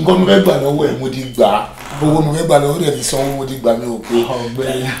pé nǹkan mo fẹ́ gbà lọ́wọ́ ẹ̀ mo ti gbà á. Owó mo fẹ́ gbà lọ́wọ́ rẹ̀ ti sanwó mo ti gbà mí ò pé.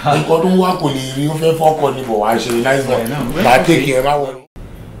 Nǹkan tó ń wá kò lè rí ó fẹ́ fọ́kọ ni bọ̀ wá ṣe nice one. Màá tẹ̀kì ẹ má wọlé.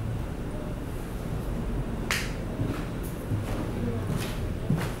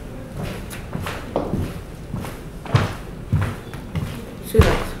 So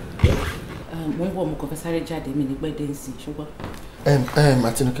that mo ń wọ ọmọ kan fẹ́ sáré jáde mi ní gbẹ́dẹ́ ń sìn ṣùgbọ́n.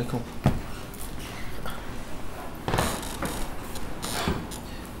 Atinuke come.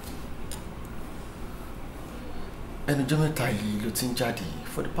 Ẹnujọ́ mẹ́ta yìí ló ti ń jáde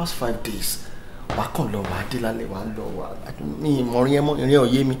for the past 5 days. Wà á kàn lọ, wà á dé lálẹ́, wà á lọ, wà á mi ìmọ̀rin ẹ mọ́ ìrìn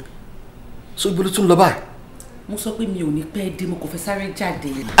ọ̀yẹ́ mi. So ibo ló tún lọ báyìí? Mo sọ pé mi ò ní pẹ́ dé mo kò fẹ́ sáré jáde.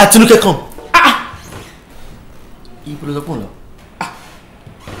 Atinuke come. Ibo ló lọ́pọ̀ lọ?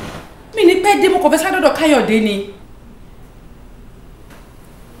 Mi ní pẹ́ dé mo kò fẹ́ sáré dọ̀dọ̀ Káyọ̀dé ni.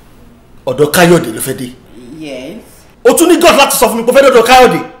 Ọ̀dọ̀ Káyọ̀dé ló fẹ́ dé. Yes. O tún ní God láti sọ fún mi pé o fẹ́ dọ̀dọ̀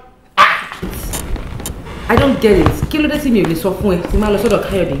Káyọ̀dé. I don't get it. Kí ló dé tí mi ò lè sọ fún ẹ tí máa lọ sọ́dọ̀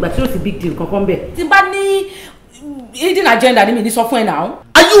Káyọ̀dé ìgbà tí ó sì big deal kankan bẹ́ẹ̀. Tí n bá ní hidden agenda ni mi ní sọ fún ẹ náà.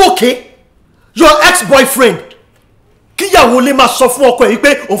 Are you okay? Your ex-boyfriend. Kíyàwó lè máa sọ fún ọkọ ẹ̀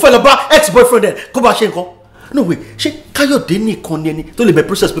wípé òun fẹ́ lọ bá ex-boyfriend ẹ̀ kó bá ṣe nǹkan. No way, ṣé Káyọ̀dé nìkan ni ẹni tó lè bẹ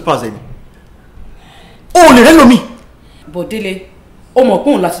process papers ẹni? O lè rẹ́ lómi. But Dele, o mọ̀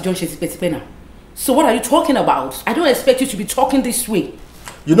pé òun láti jọ ń ṣe tipẹ́tipẹ́ náà. So what are you talking about? I don't expect you to be talking this way.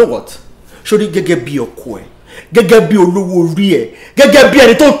 You know what? Sori gẹ́gẹ́ bí ọkọ ẹ̀, gẹ́gẹ́ bí olówó orí ẹ̀, gẹ́gẹ́ bí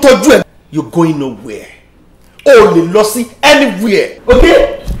ẹni tó ń tọ́jú ẹ̀, you're going nowhere. O lè lọ sí anywhere.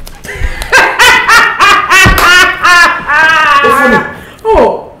 Okay?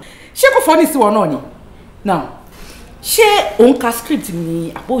 Oh, ṣé kò fọ́ ní sí wọn náà ni? Now, ṣé òun ka script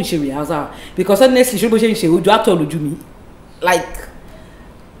ni àbó ìṣe rehearsal? Because honestly, ṣé bó ṣe ń ṣe ojú actor lójú mi? Like,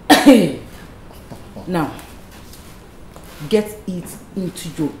 now, get it into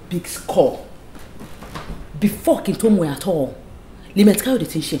your big skull. Before kí n tó mọ̀ ẹ́ at all, Limit Káyọ̀dé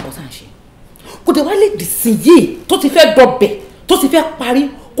ti ń ṣe nǹkan tá à ń ṣe. Kò dé wá lè dìsìn yìí tó ti fẹ́ dọ̀bẹ̀ tó ti fẹ́ parí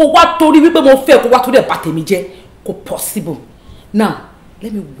kó wá torí wípé mo fẹ́ kó wá torí ẹ̀ bá tèmi jẹ́ kò possible. Now,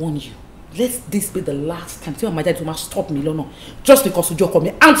 let me warn you. Let this be the last time tí wọ́n máa jáde tó máa stop me lọ́nà just because ojú ọkọ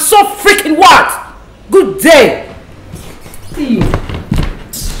mi. And so freaking what? Good day. See you.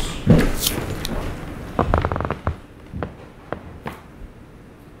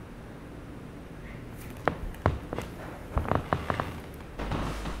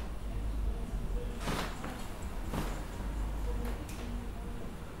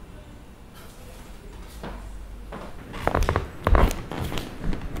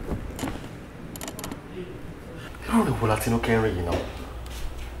 don't know what Latino can you know.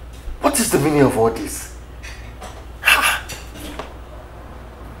 What is the meaning of all this?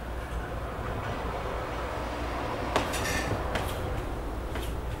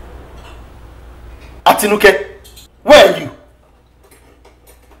 Atinuke, where are you?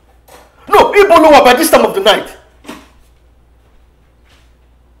 No, Ibolowa by this time of the night.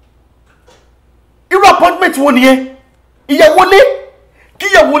 Your appointment one here. Iyawole,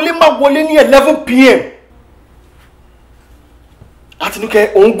 Kiyawole ma wole ní 11 p.m.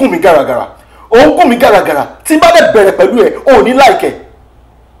 Atinuke, ó ń gún mi gàràgàrà. Ó ń gún mi gàràgàrà. Tí n bá dé bẹ̀rẹ̀ pẹ̀lú ẹ, ó ní like ẹ.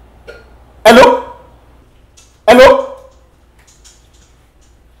 Hello? Hello?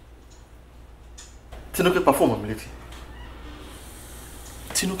 Tinuke perform ability.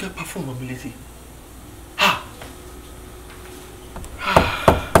 Tinuke perform ability. Ha.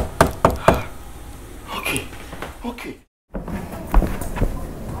 Okay. Okay.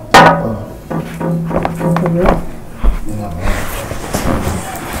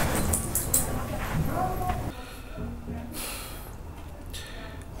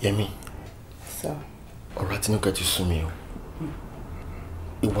 Yemi. Sir. Ọ̀rọ̀ Tinuke ti sú mi o.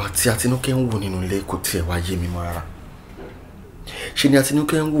 Ìwà tí Atinuke ń wò nínú ilé kò tiẹ̀ wá yé mi mọ́ rárá. Ṣé ni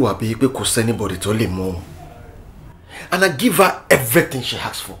Atinuke ń wò àbí pé kò sẹ́nibọ̀dì tó lè mú òun. And I give her everything she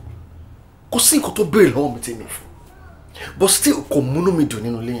asks for. Kò sí nǹkan tó béèrè lọ́wọ́ mi tí mi fún. But still kò múnú mi dùn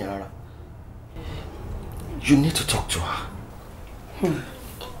nínú ilé yẹn rárá. You need to talk to her.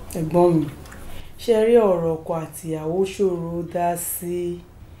 Ẹ̀gbọ́n mi, ṣé rí ọ̀rọ̀ ọkọ àti ìyàwó ṣòro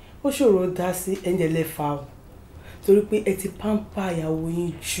dá sí ẹ̀ǹdẹ̀ lẹ́fà o. Torí pé ẹ ti pamper ìyàwó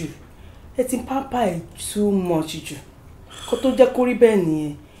yín jù. Ẹ ti pamper ẹ̀ too much jù. Kó tó jẹ́ kó rí bẹ́ẹ̀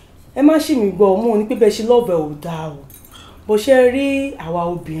nìyẹn. Ẹ má ṣì mí gbọ́ mo ní pé bẹ́ẹ̀ ṣe love ẹ̀ ò dáa o. Bó ṣe rí àwa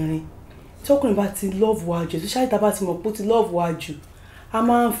obìnrin tí ọkùnrin bá ti love wa jù, especially tá bá ti mọ̀ pé ó ti love wa jù, a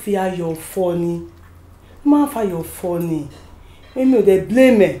máa ń fi ayọ̀ fọ́ ni. A máa ń fa ayọ̀ fọ́ ni. Èmi ò dẹ̀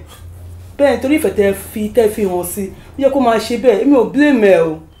blame ẹ̀. Bẹ́ẹ̀ torí ìfẹ́ tẹ́ fi hàn sí, ó yẹ kó máa ṣe bẹ́ẹ̀. Èmi ò blame ẹ̀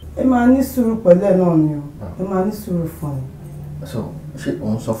o. Ẹ máa ní sùúrù pẹ̀lú ẹ̀ náà ni o. Ẹ máa ní sùúrù fún ẹ. So, ṣé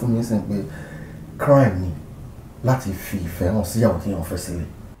òun sọ fún mi sìn pé crime ni láti fi ìfẹ́ hàn síyàwó tí wọ́n fẹ́ sílẹ̀?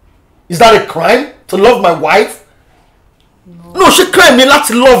 Is that a crime to love my wife? No, ṣé crime ni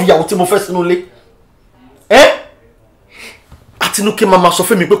láti love ìyàwó tí mo fẹ́ sínú ilé? Atinuke máa sọ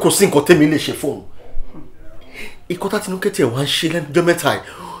fún mi pé kò sí nǹkan tẹ́mi lè ṣe fóun. Ìkọ́ t'Atinuke tiẹ̀ wá ń ṣe lẹ́jọ́ mẹ́ta yìí.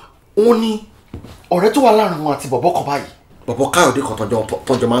 Ó ní ọ̀rẹ́ tó wà láàrin wọn àti bọ̀bọ́ kan báyìí. Bọ̀bọ́ Káyọ̀dé kan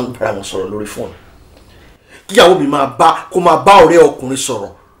tọ́jọ́ máa ń bára wọn sọ̀rọ̀ lórí fóònù. Kíyàwó mi máa bá ọ̀rẹ́ ọkùnrin sọ̀rọ̀.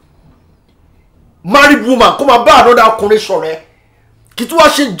 Married woman kó máa bá another ọkùnrin sọ̀rọ̀ ẹ̀. Kì í tún wá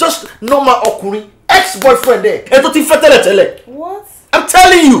ṣe just normal ọkùnrin ex-boyfriend ẹ̀ tó ti fẹ́ tẹ́lẹ̀tẹ́lẹ̀. What? I'm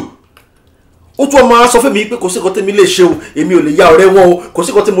telling you. Ó tún ọmọ sọ fún mi pé kò sí nǹkan tẹ́mi lè ṣe o, èmi ò lè ya ọ̀rẹ́ wọn o, kò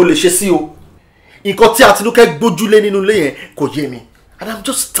sí nǹkan tí mo lè ṣe sí o. Nǹkan tí Atinuke gbójúlé nínú ilé yẹn kò yé mi. And I'm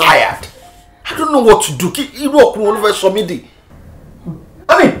just tired. I don't know what to do. Kí irú ọkùnrin wọn ló fẹ́ sọ mí dì.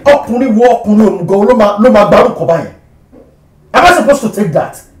 I mean, ọkùnrin òmùgọ̀ ló máa gbárùkọ báyẹn. Am I supposed to take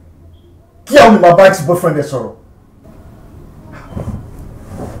that? Kí àwọn mi máa bá ex-boyfriend ẹ sọ̀rọ̀?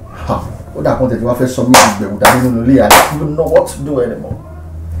 Ó dà kún tètè wá fẹ́ sọ mí ìgbẹ̀wò dání nínú ilé. I don't know what to do anymore.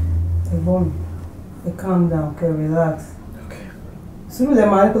 Ẹ̀gbọ́n mi, ẹ calm down, kẹ́ relax. Okay. Sùúrù lẹ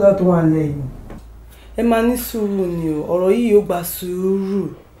máa ní pẹ̀lú tó wà nílẹ̀ yìí. Ẹ máa ní sùúrù ni o, ọ̀rọ̀ yìí ó gba sùúrù.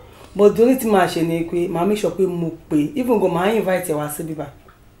 But the only thing máa ṣe ni pé màá make sure pé mo pè, even go máa invite ẹ wá sí bíbá.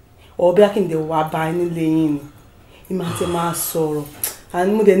 Ọ̀bí akíndé wà bá nílé yín ni. Ìmọ̀ àti máa sọ̀rọ̀.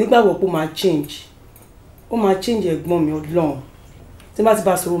 And mo dẹ̀ nígbàgbọ́ pé ó máa change. Ó máa change ẹ̀gbọ́n mi Ọlọ́run. Tí bá ti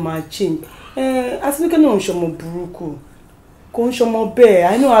bá sọ̀rọ̀ máa change. Atinuke náà ń ṣọmọ burúkú. Kò ń ṣọmọ bẹ́ẹ̀.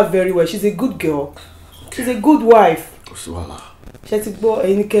 I know her very well. She's a good girl. She's a good wife. Kò sí wàhálà. Ṣé ti gbọ́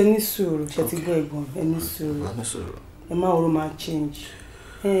ẹni kẹ́ ní sùúrù. Ṣé ti gbọ́ ẹ̀gbọ́n ẹ ní sùúrù. Ẹ má ọ̀rọ̀ máa change.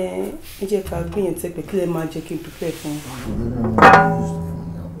 Ẹ jẹ́ ká gbìyànjú pé kí lẹ máa jẹ́ kí n prepare fún un.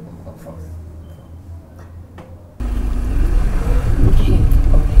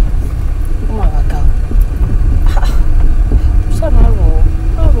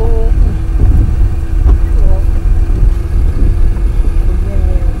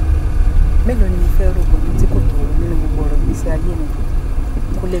 Mélòó ni mo fẹ́ rògbò tí kò tó nínú gbogbo ọ̀rọ̀ gbèsè ayé mi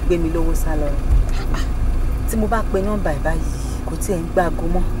kó lè gbé mi lówó sá lọ. Tí mo bá pe nọ́mbà ìbáyìí kò tiẹ̀ ń gbàgbó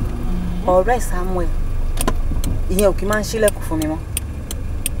mọ́. Ọ̀rẹ́ Samuel ìyẹn ò kí máa ń ṣílẹ̀kùn fún mi mọ́.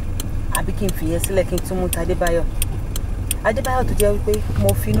 Àbí kí n fìyẹn sílẹ̀ kí n tún mú Adébáyọ̀. Adébáyọ̀ tó jẹ́ wípé mo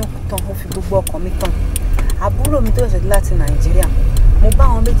finú tán, mo fi gbogbo ọkàn mi tán. Àbúrò mi tó ṣẹ̀ṣẹ̀ láti Nàìjíríà. Mo bá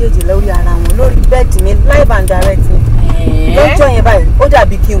àwọn méjèèjì lórí ara wọn lórí bẹ́ẹ̀dì mi live and direct ni. Lọ́jọ́ yẹn báyìí ó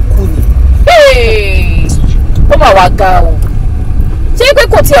dàbí kí n kú ni. Ó mà wá ga o. Ṣé pé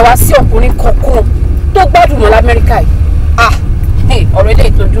kò tiẹ̀ wá sí ọkùnrin kankan tó gbádùn mọ́ l'Amẹ́ríkà yìí. Ọ̀rọ̀ ilé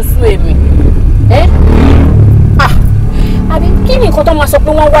ìtọ́jú sú èmi. Àbí kí ni nǹkan tó máa sọ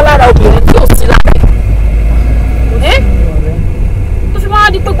pé wọ́n wá lára obìnrin tí ò sí lára ẹ̀? Tó fi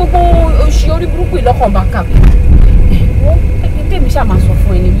máa di pé gbogbo oṣù orí burúkú ìlọ́kàn bá kà mí. Wọ́n tèmi ṣáà máa sọ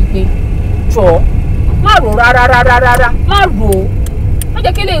fún ẹni wípé jọ̀ọ́ má rò rárá má rò ó. Má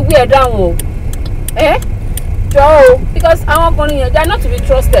jẹ́ kí lè wí ẹ̀ dáhùn o. Jọ̀ọ́ o, because àwọn ọkùnrin yẹn they are not to be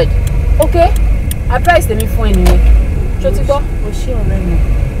trusted. Okay? Advice tèmi fún ẹ nìyẹn. Ṣó ti gbọ́? O ṣé ọ̀rẹ́ mi.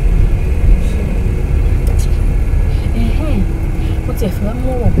 Mo ti ẹ̀fẹ̀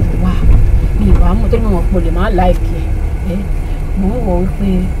mú ọ̀pọ̀ wá ní ìwà mú tó ní wọn pọ̀ lè máa láìkì ẹ̀. Mo ń wọ̀ wípé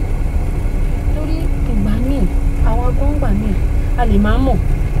torí ìgbà míì àwọn agbóngbà míì a lè máa mọ̀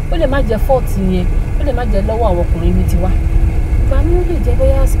ó lè má jẹ́ fọ́ọ̀tì yẹn ó lè má jẹ́ lọ́wọ́ àwọn ọkùnrin mi ti wá. Ìgbà míì ó lè jẹ́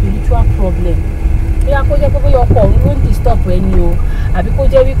bóyá spiritual problem bóyá kó jẹ́ pé bóyá ọkọ òun ló ń disturb ẹni o àbí kó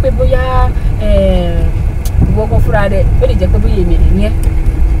jẹ́ wípé bóyá ìwọ́gbọ́n fúnra rẹ̀ ó lè jẹ́ pé bóyá èmi rẹ̀ yẹn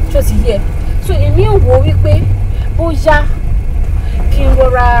tó ti yẹ. So èmi ò wò wípé bóyá kí n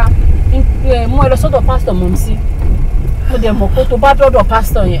rọra mú ẹ lọ sọ́dọ̀ pásítọ̀ mọ̀ sí. Mo dẹ̀ mọ̀ pé tó bá dọ́dọ̀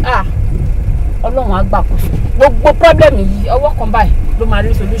pásítọ̀ yẹn Ọlọ́run á gbàkóso gbogbo problem yìí ọwọ́ kan báyìí ló máa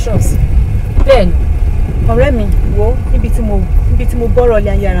rí solutions. Bẹ́ẹ̀ ni ọ̀rẹ́ mi wo níbi tí mo bọ́rọ̀ lé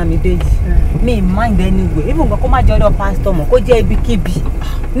ayé ara mi dé yìí mi mind anyway even gan kó má jẹ́ ọ̀dọ̀ pásítọ̀ mọ̀ kó jẹ́ ibikíbi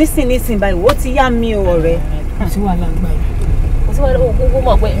nísìn báyìí ó ti yá mi o ọ̀rẹ́. Kò sí wàhálà gbà yìí kò sí wàhálà gbogbo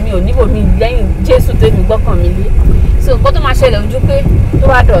mọ̀ pé mi ò níbò mi lẹ́yìn Jésù tó mi gbọ́kàn mi lé. So nǹkan tó máa ṣẹlẹ̀ ojú pé tó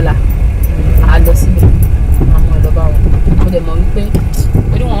bá dọ̀la àá lọ síbẹ̀ àwọn ọlọ́ba wọn. Mo dẹ̀ mọ̀ wípé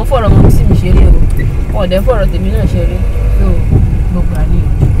orí wọn fọ̀rọ̀ wọn sí mi ṣeré o wọn ò dẹ̀ fọ̀rọ̀ tèmi náà ṣeré so gbogbo àníyàn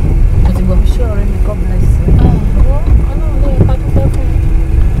mo ti gbọ́. Ṣé ọ̀rẹ́ mi God bless you. Ọlọ́run ló yẹ ká dúpẹ́ fún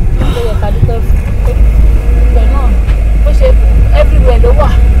ló yẹ ká dúpẹ́ fún ibẹ̀ náà bó ṣe everywhere ló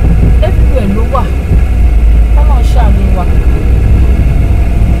wà Ọlọ́run ṣàánú wa.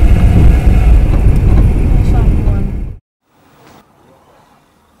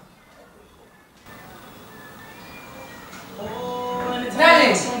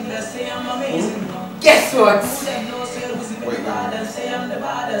 Guess what?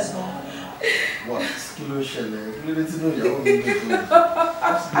 What? Kilo ṣẹlẹ̀. Kilo lè ti know ìyàwó mi gbé tó.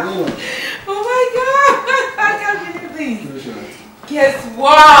 Oh my God! I can't believe this. Kilo ṣẹlẹ̀. Guess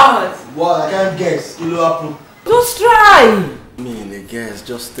what? What? I can't guess. Kilo happen. Just try. Me in a guess.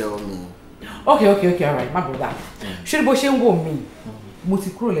 Just tell me. Okay, alright, má bother. Ṣé bó ṣe ń wò mí? Mo ti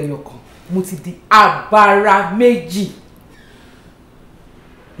kúrò lẹ́yọ̀kan. Mo ti di abara méjì.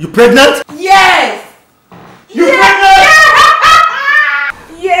 You pregnant? Yes! You pregnant?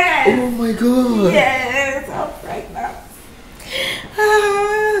 Yes! Oh my God! Yes, I'm pregnant.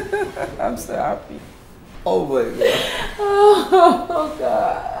 I'm so happy. Oh my God! Oh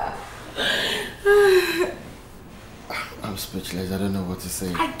God! I'm speechless. I don't know what to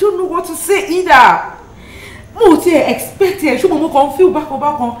say. I don't know what to say either. Mo ti expect it. Ṣùgbọ́n mo kàn feel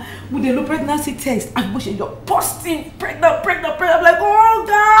bákan with the low pregnancy test. And mo ṣe yọ positive pregnant. I'm like, oh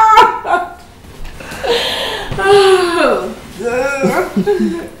God! Oh God!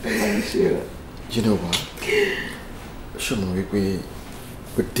 You know what? Ṣé mo rí pé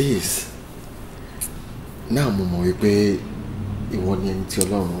with this now mo mọ̀ wípé ìwọ ni ẹni tí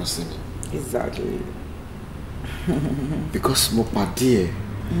Ọlọ́run rán sí mi. Exactly. Because mo pàdé ẹ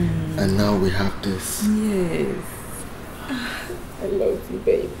and now we have this. Yes. I love you,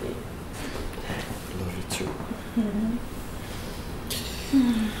 baby. I love you too.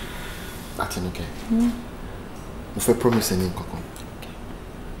 Àtinúkẹ́. Mo fẹ́ promise ẹni nǹkankan.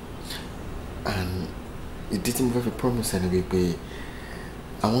 And ìdí tí mo fẹ́ promise ẹni wípé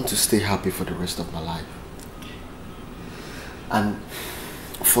I want to stay happy for the rest of my life. And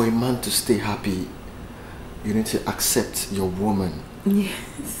for a man to stay happy, you need to accept your woman. Yes.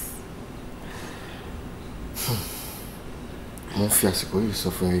 Mo fi àsìkò yìí sọ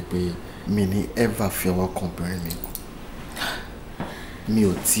fún ẹ pé mi ní ever fi ọwọ́ kan obìnrin mi. Mi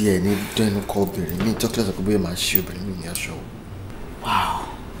ò tiẹ̀ ní dẹ́nu kọ obìnrin mi chocolate ọkọ bóyá máa ṣe obìnrin mi ní aṣọ. Wow.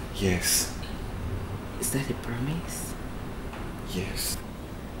 Yes. Is that a promise? Yes.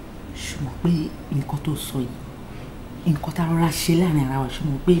 Ṣùgbọ́n pé nǹkan tó sọ yìí, nǹkan tá a rọra ṣe láàrin ara wa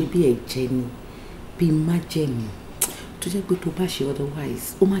ṣùgbọ́n pé bí ẹ̀jẹ̀ ni, bí májẹ̀mú, tó jẹ́ pé tó bá ṣe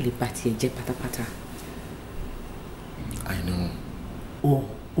otherwise, ó má lè bà tiẹ̀ jẹ́ pátápátá. I know. Oh,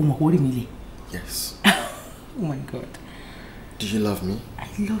 mọ̀ orí mi lè. Yes. Oh my God. Do you love me? I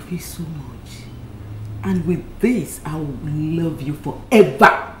love you so much. And with this, I will love you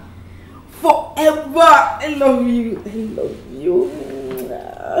forever. Forever. I love you. I love you.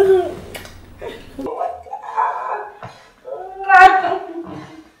 Oh my God. I love you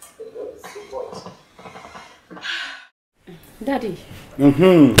so much.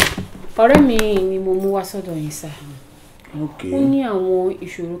 Ọ̀rẹ́ mi ni mo mú wá sọ́dọ̀ yín sá. Okay. Ó ní àwọn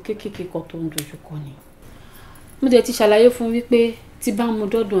ìṣòro kéékèèké kan tó ń dojúkọ ni. Mo dẹ̀ ti ṣàlàyé fún wípé tí bá mú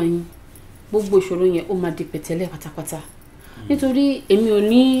dọ́dọ̀ yín gbogbo ìṣòro yẹn ó máa di pẹ̀tẹ́lẹ̀ pátápátá. Nítorí èmi ò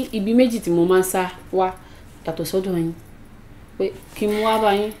ní ibi méjì tí mo máa ń sá wá yàtọ̀ sọ́dọ̀ yín. Pé kí n wá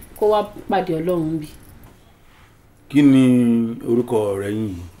bá yín kó wá pàdé Ọlọ́run bí. Kí ni orúkọ ọ̀rẹ́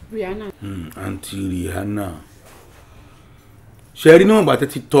yín? Rihanna. Aunty Rihanna. Ṣé rí níwọ̀n ìgbà tẹ́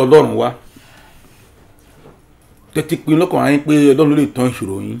ti tọ̀ Ọlọ́run wá? Tẹ́ ti pinnu lọ́kàn ara yín pé Ọlọ́run ló lè tán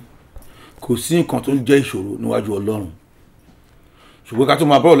ìṣòro yín. Kò sí nǹkan tó ń jẹ́ ìṣòro níwájú Ọlọ́run. Ṣùgbọ́n ká tó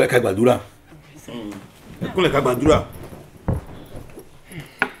máa bọ́ọ̀lù ẹ̀ka gbàdúrà. Ẹ̀kúnlẹ̀ ká gbàdúrà.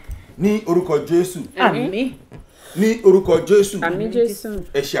 Ní orúkọ Jésù. Àmín. Ní orúkọ Jésù. Àmín Jésù.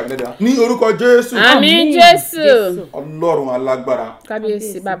 Ẹ ṣe àmì dáadáa. Ní orúkọ Jésù. Àmín Jésù. Ọlọ́run alágbára.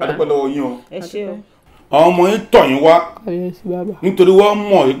 Kábíyèsí bàbá. A dúpẹ́ lọ́wọ́ yín o. Ẹ ṣé o. Àwọn ọmọ yín tọ̀ yín wá Kábíyèsí bàbá. nítorí wọ́n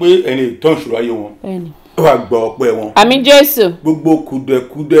mọ̀ wípé ẹni ìtàn ìṣòro ayé wọn. Bẹ́ẹ̀ni. Ẹ wá gba ọpẹ́ wọn. Àmín Jésù. Gbogbo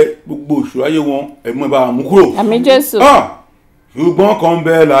kùdẹ̀kùdẹ̀ gbogbo ìṣòro ayé wọn ẹ̀mú ẹ̀ bá wọn mú kúrò. Àmín Jésù. Ṣùgbọ́n kan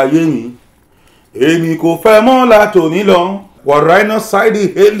bẹ́ẹ̀ láyé mi èmi kò fẹ́ mọ́ látòní lọ wọ̀rọ̀ iná ṣáìdì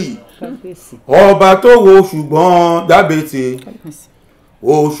hélì ọba tó wo ṣùgbọ́n dábètè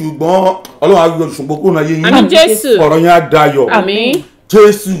o ṣùgbọ́n Ọlọ́run àgbẹ̀ ṣùgbọ́n kúrò náà yé yín. Àmín Jésù. Ọ̀rọ̀ yẹn á dayọ̀. Àmín.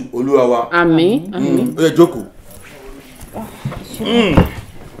 Jésù Olúwa wa. Àmín. Àmín. Ó yẹ jókòó.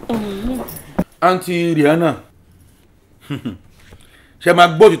 Aunty Rihanna ṣe máa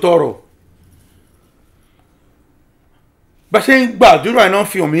gbọ́ òtítọ́ ọ̀rọ̀ bá ṣe ń gbàdúrà iná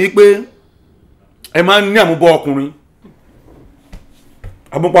fi hàn mí pé ẹ máa ń ní àmúbọ̀ ọkùnrin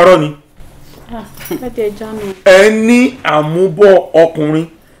àmúparọ́ ni ẹ ní àmúbọ̀ ọkùnrin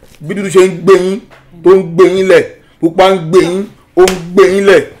bí dúdú ṣe ń gbé yín tó ń gbé yín lẹ̀ pupa ń gbé yín ó ń gbé yín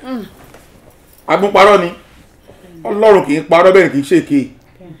lẹ̀ àmúparọ́ ni Ọlọ́run kì í parọ́ bẹ́ẹ̀ kì í ṣèké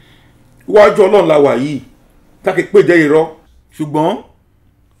iwájú Ọlọ́run la wà yìí táàkì pé jẹ́ irọ́ ṣùgbọ́n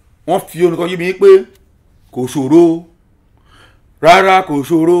wọ́n fi oníkan yí mi pé kò ṣòro rárá kò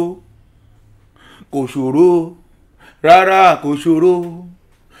ṣòro kò ṣòro rárá kò ṣòro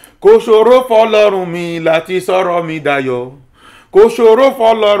kò ṣòro fọ́lọ́run mi láti sọ̀rọ̀ mi dayọ̀ kò ṣòro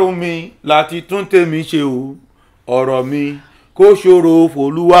fọ́lọ́run mi láti tún tèmi ṣe o ọ̀rọ̀ mi kò ṣòro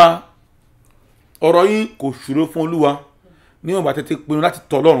f'Olúwa ọ̀rọ̀ yín kò ṣòro fún Olúwa níwọ̀n bá tètè pinnu láti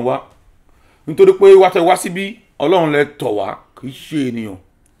tọ̀ Ọlọ́run wá nítorí pé wá tẹ́ wá síbí Ọlọ́run lẹ tọ̀ wá kì í ṣe ènìyàn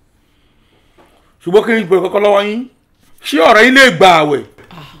ṣùgbọ́n kí n gbọ́ kọ́kọ́ lọ́wọ́ yín ṣé ọ̀rẹ́ yín lè gba àwẹ̀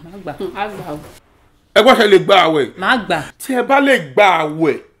ẹ gbọ́dọ̀ lè gba àwẹ̀ tí ẹ bá lè gba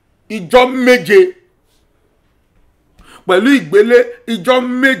àwẹ̀ ìjọ méje pẹ̀lú ìgbélé ìjọ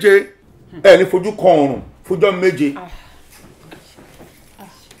méje ẹ ní fojú kan ọ̀run fújọ́ méje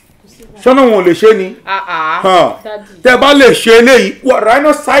sọ́nà wọn ò lè ṣe ni tẹ́ bá lè ṣe eléyìí wà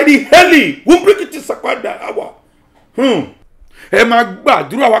ráínà sáìdì hẹ́lì wúbíríkìtì sàpàdà àwà ẹ máa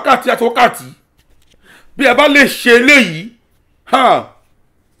gbàdúrà wákàtí àti wákàtí bí ẹ bá lè ṣe eléyìí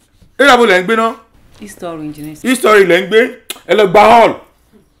ẹ yàgò lẹ́ ń gbé náà history lẹ́ ń gbé ẹ lọ gba hall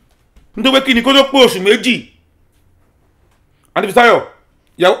nítorí pé kí ni kó tó pé oṣù méjì àti Fisáyọ̀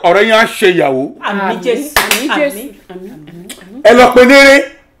ọ̀rẹ́ yẹn á ṣe ìyàwó Àmín Jésù. Àmín Jésù. ẹ lọ pe néré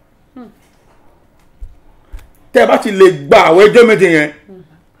tẹ́ bá ti lè gba àwọn ẹjọ́ méje yẹn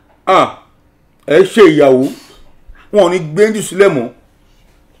ẹ ṣe ìyàwó wọn ò ní gbé jù sílẹ̀ mọ́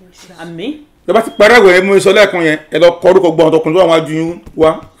Àmín. tẹ́ bá ti parí ẹ̀wẹ̀ ẹ mú iṣọ́ lẹ́ẹ̀kan yẹn ẹ lọ kọ orúkọ gbọ́n ọ̀tọ̀kùnrin tó wà wájú yín wá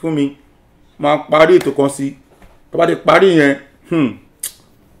fún mi máa parí ètò kan sí tẹ́ bá ti parí yẹn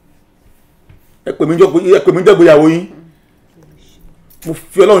ẹ pè mí jọ́gbéyàwó yín mo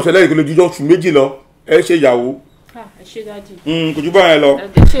fi Ọlọ́run ṣẹlẹ̀ ìgbèlè jíjọ́ oṣù méjì lọ ẹ ṣe ìyàwó ẹ ṣé dájú. kò jù báyẹn lọ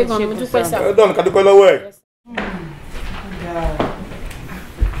ẹ ṣé gan mo dúpẹ́ sá. ẹ dọ̀nù ká dúpẹ́ lọ́wọ́ ẹ̀.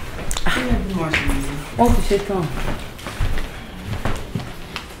 wọ́n ti ṣe tán.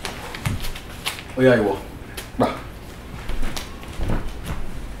 Ó yá ìwọ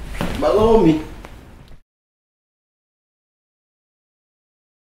gbà lọ́wọ́ mi.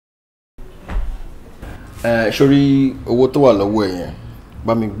 Sórí owó tó wà lọ́wọ́ ẹ̀ yẹn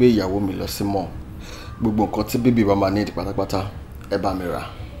bá mi gbé ìyàwó mi lọ sí mall gbogbo nǹkan tí bíbí bá máa ní ìdí pátápátá ẹ bá mi rà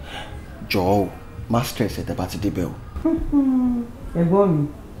jọ̀ọ́ o má stress ẹ̀ tẹ́ bá ti débẹ̀ o. ẹ̀gbọ́n mi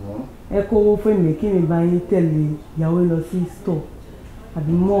ẹ kó owó fún mi kí mi bá yín tẹ̀lé ìyàwó lọ sí store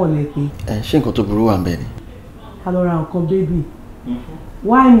àbí mall ẹ̀ pé. Ṣé nǹkan tó burú wà ń bẹ̀ ni. ká lọ ra nǹkan bébì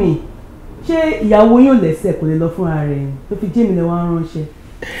why me ṣé ìyàwó yóò lẹ́sẹ̀ kò lè lọ fúnra rẹ̀ tó fi jẹ́ mi lè wá ránṣẹ́.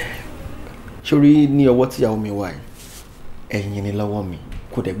 Sórí ní ọwọ́ tí ìyàwó mi wà yìí ẹ̀yìn ni lọ́wọ́ mi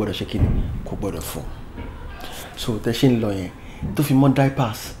kò dẹ̀ gbọ́dọ̀ ṣe kíni kò gbọ́dọ̀ fọ́ so tẹ́ ṣe ń lọ yẹn tó fi mọ́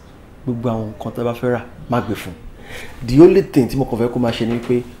diapers gbogbo àwọn nǹkan tó bá fẹ́ rà má gbé fún the only thing tí mo kàn fẹ́ kó máa ṣe ni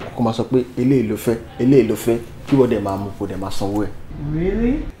pé kó máa sọ pé eléyìí ló fẹ́ kí wọ́n dẹ̀ máa mú kó dẹ̀ máa sanwó ẹ̀.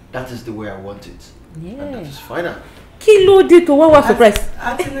 Really? That is the way I want it. Yeah. And that is final. Kí ló dé tó wá surprise?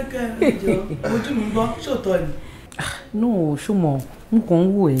 Àtinúkẹ́ ìjọ ojú mi gbọ́ ṣòótọ́ ni. No, ṣùgbọ́n n kàn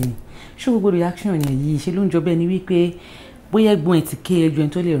ń wò ẹ́ ṣé gbogbo reaction yẹn yìí ṣe ló ń jọ bẹ́ẹ̀ ni wípé bóyá ẹ̀gbọ́n ẹ̀ ti ké ẹjọ́ ẹ̀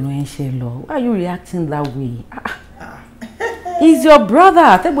tó lè ràn ẹ́ ṣe lọ. Why are you reacting that way? He's your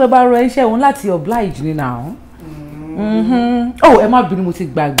brother. Tẹ́gbọ́n ẹ bá rọ iṣẹ́ òun láti oblige ni now. Oh, ẹ má bínú mo ti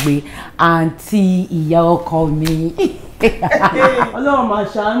gbàgbé àǹtí ìyá ọkọ mi. Ọlọ́run máa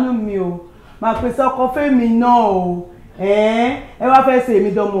ṣàánú mi o máa pèsè ọkọ fẹ́mi náà o ẹ wá fẹ́ ṣe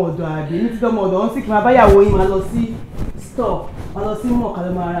èmi dọ́mọ ọ̀dọ̀ àbí mi ti dọ́mọ ọ̀dọ̀ ọ̀hún sì kí n máa báyàwó yín máa lọ sí store máa lọ sí mọ̀ ká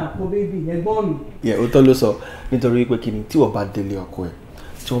ló máa ra nǹkan bébì ẹ̀gbọ́n mi. yẹ òótọ́ ló sọ nítorí pé kí ni tí wọ́n bá délé ọkọ ẹ̀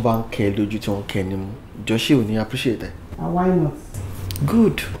tí wọ́n bá ń kẹ́ ẹ lójú tí wọ́n ń kẹ́ ẹ nímú jọ́ṣẹ́ ò ní appreciate ẹ̀. Why not?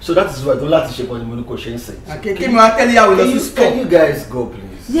 Good. So that is why don't láti ṣe pọ̀jù mo ní kò ṣe ń sè. Kí mi wá tẹ́lẹ̀ yàwó lọ sí store. Can you guys go please?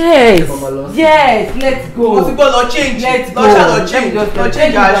 Yes, yes, let's go. Mo ti gbọ́ lọ change. Let's go. Lọ change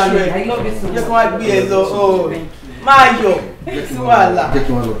aṣọ ẹ̀. I love you so much. Jẹ́ kí wọ́n gbé ẹ lọ. Máa yọ̀ sí wàhálà. Jẹ́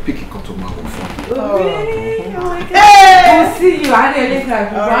kí wọ́n lọ píkì kan tó máa wọ̀ fún. We'll see you at the later.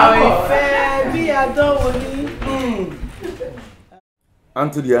 Ọ̀rọ̀ ìfẹ́ bí àdánwò ní.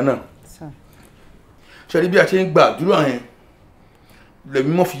 Aunty Diana. Ṣé rí bí a ṣe ń gbàdúrà yẹn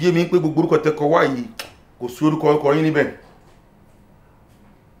lèmi mọ́ fi yé mi pé gbogbo orúkọ tẹ́kọ̀ wá yìí kò sí orúkọ ọkọ yín níbẹ̀.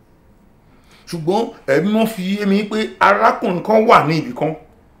 Ṣùgbọ́n ẹ̀mí mọ́ fi yé mi pé arákùnrin kan wà ní ibì kan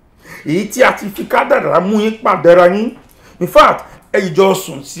èyí tí a ti fi kádàrá mú yín pàdéra yín. In fact ẹ̀yin jọ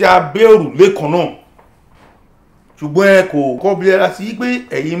sùn sí abẹ́ òrùlé kan náà. Ṣùgbọ́n ẹ kò kọ́ bí ẹra sí pé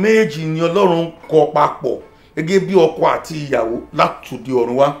ẹ̀yin méjì ni Ọlọ́run kọ papọ̀ gẹ́gẹ́ bí ọkọ àti ìyàwó látòdì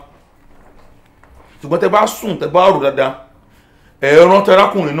ọ̀run wá. Ṣùgbọ́n tẹ́ bá sùn tẹ́ bá rò dáadáa ẹ rántí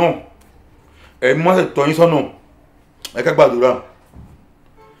arákùnrin náà ẹ má ṣe tọ́ yín sọ́nà ẹ ká gbàdúrà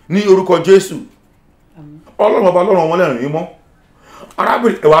ní orúkọ Jésù Ọlọ́run ọba Ọlọ́run wọn lẹ́rìn yín mọ́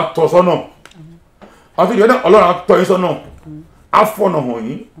arábìnrin ẹ wá tọ́ sọ́nà àti ìdílé náà Ọlọ́run á tọ́ yín sọ́nà á fọ̀nà hàn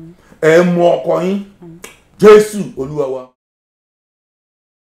yín ẹ mú ọkọ yín Jésù Olúwa wa.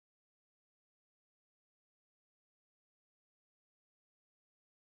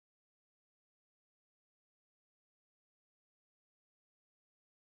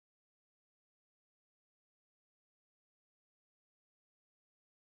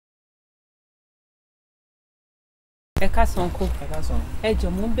 Ẹ káàsán kó. Ẹ jọ̀ọ́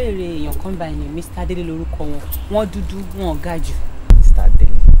mo ń béèrè èèyàn kan báyìí ní Mr. Dele lórúkọ wọn. Wọ́n dúdú, wọn ga jù. Mr.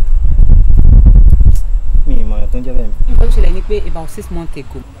 Dele. Mi ì mọ̀ ọ̀rọ̀ tó ń jẹ́ bẹ́ẹ̀ mi. Nǹkan tó ṣẹlẹ̀ ni pé about 6 months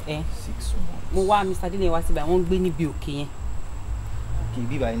ago. 6 months. Mo wá Mr. Dele wá síbẹ̀, wọ́n ń gbé níbi òkè yẹn. Kì í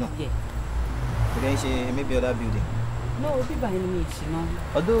bí báyìí náà. Kò dẹ́ ń ṣe maybe other building. No, bíbá yẹn ni mi ì ṣe náà.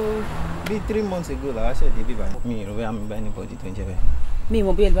 Although bí 3 months ago làwa ṣẹ̀ dé bíbá yẹn. Mi ì rò bóyá mi bá anybody tó ń jẹ́ bẹ́ẹ̀. Mi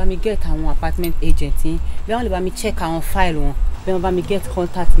mọ̀ bí ẹ lè bá mi get àwọn apartment agent yín bí wọ́n lè bá mi check àwọn file wọn bí wọ́n bá mi get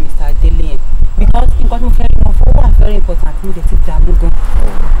contact Mr. Dele yẹn because nǹkan tí mo fẹ́ rí wọn fún wà very important mo dẹ̀ ti dààmú gan.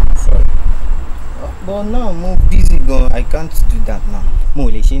 Sorry. But now mo busy gan, I can't do that now. Mo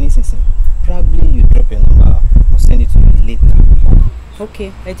lè ṣe nísinsìnyí. Probably you drop your number or send it to me later.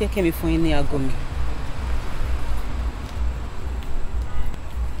 Okay, ẹ jẹ́ kẹ́mi fún yín ní aago mi.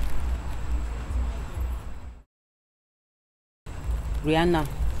 Rihanna.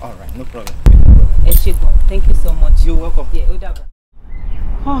 All right, no problem. Ẹ ṣé gan, thank you so much. You're welcome. Yeah, ó dàbọ̀.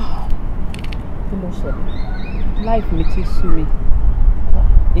 Kí ló ṣẹlẹ̀? Life mi ti sú mi.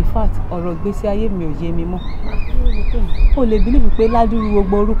 In fact, ọ̀rọ̀ ìgbésí ayé mi ò yé mi mọ́. O lè believe pé ládùúrú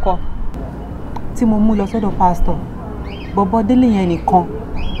gbogbo orúkọ tí mo mú lọ sọ́dọ̀ pastor. Bọ̀bọ̀ Dele yẹn nìkan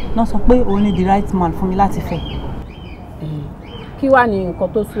náà sọ pé òun ni the right man fún mi láti fẹ́. Kí wá ní nǹkan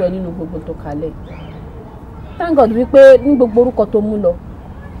tó sú ẹ nínú gbogbo tó kalẹ̀? Thank God wípé ní gbogbo orúkọ tó mú lọ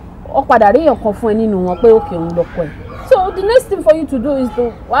ó padà rí èèyàn kan fún ẹ nínú wọn pé òkè òun lọ́kọ ẹ̀. So the next thing for you to do is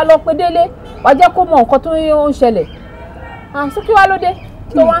to wá lọ pé Dele wá jẹ́ kó mọ nǹkan tó ń ṣẹlẹ̀. So kí wá ló dé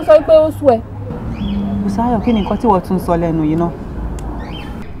tó wá ń sọ pé ó sú ẹ. Bùsáyọ̀, kí ni nǹkan tí wọ́n tún sọ lẹ́nu yìí náà?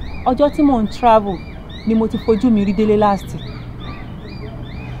 Ọjọ́ tí mò ń travel ni mo ti fojú mi rí Dele last.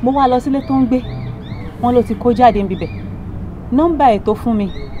 Mo wá lọ sílé tó ń gbé wọ́n ló ti kó jáde níbibẹ̀. Nọ́mbà ẹ̀ tó fún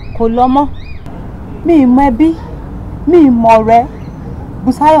mi kò lọ mọ́. Mi ì mọ ẹbí, mi ì mọ ọ̀rẹ́,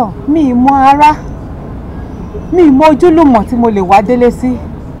 Bùsáyọ̀, mi ì mọ ará, mi ì mọ ojúlùmọ̀ tí mo lè wá Dele sí.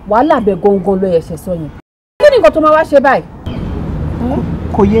 Wàhálà bẹ gangan ló ẹ̀ṣẹ̀ sọ yẹn. Kí ni nǹkan tó máa wá ṣe báyìí?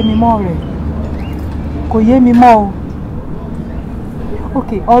 Kò yé mi mọ́ rẹ̀, kò yé mi mọ́ o. Ok,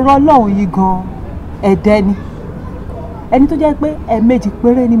 ọ̀rọ̀ Ọlọ́run yìí gan ẹ̀dẹ́ ni. Ẹni tó jẹ́ pé ẹ̀ẹ̀mejì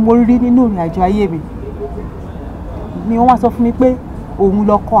péré ni mo rí nínú ìrìn àjò ayé mi. Ni wọ́n wá sọ fún mi pé òun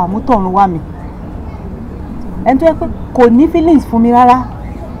lọkọ àmútọ̀run wá mi. ẹni tó yẹ pé kò ní feelings fún mi rárá.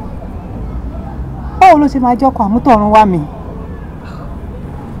 Báwo ló ṣe máa jẹ́ ọkọ àmútọ̀run wá mi?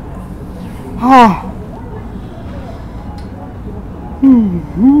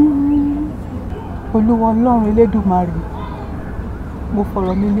 Olúwa Ọlọ́run Elédùmarè, mo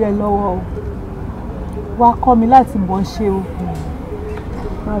fọ̀rọ̀ mi lé ẹ lọ́wọ́ o. Wá kọ́ mi láti mọ̀ ṣe o.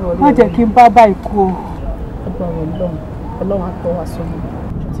 Má jẹ́ kí n bá bá ikú o. Ọlọ́run á tọ́ wa sọ́nà.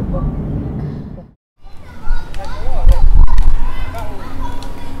 Ti gbọ́.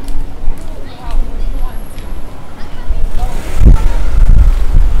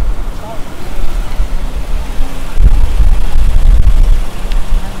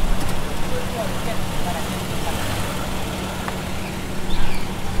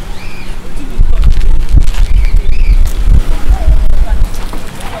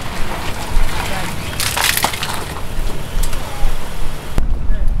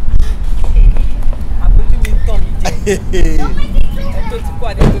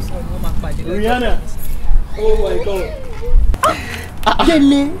 Rihanna. Oh my God.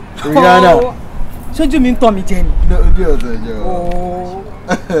 Dele. Rihanna. Ṣojú mi ń tọ́ mi jẹ ni. No, ojú ọ̀sẹ̀ jẹ́ o.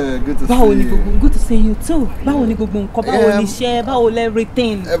 Good to see you. Báwo ni gbogbo? Good to see you too. Báwo ni gbogbo nǹkan? Báwo ni iṣẹ́? Báwo lẹ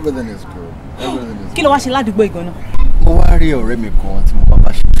everything? Everything is good. Everything is good. Kí ló wá ṣe ládùúgbò ìgànnà? Mo wá rí ọ̀rẹ́ mi kan tí mo bá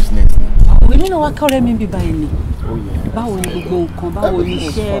bá ṣe business ni. Èmi náà wá kọ́rẹ́ mi bí báyìí ni. Báwo ni gbogbo nǹkan? Báwo ni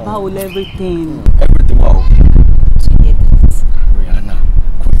iṣẹ́? Báwo lẹ everything? Everything wà o. Rihanna,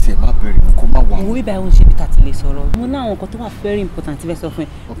 kò tiẹ̀ má bẹ̀rẹ̀ kó má wà. Òwò bíbá ẹ̀ ń ṣe bí tàti lè sọ̀rọ̀. Mo ní àwọn nǹkan tó wà very important tí fẹ́ sọ fún ẹ.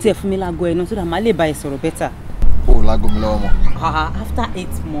 Tí ẹ fún mi láago ẹ̀ náà sódà máa lè bá ẹ sọ̀rọ̀ better. O ò láago mi lọ́wọ́ mọ́. After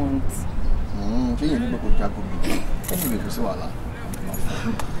 8 months. Ṣé yẹn nígbà kó jágo mi? Ẹni lè kó sí wàhálà.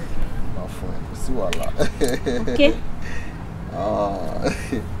 Máa fún ẹ kó sí wàhálà. Okay.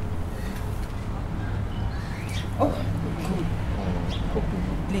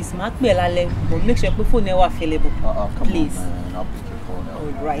 Please, má pè lálẹ́, but make sure pé phone ẹ wà available. Please. I'll pick your call now.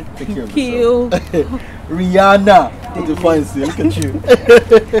 All right. Take care of Thank you. Rihanna. What a fine see. Look at you.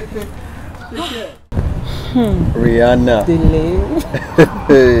 Rihanna. Dele.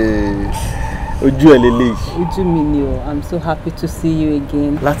 Ojú ẹ lélẹ̀. Ojú mi ni o. I'm so happy to see you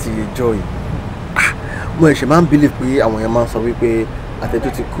again. Láti enjoy. Mo ṣe máa ń believe pé àwọn èèyàn máa ń sọ wípé àtẹ̀tù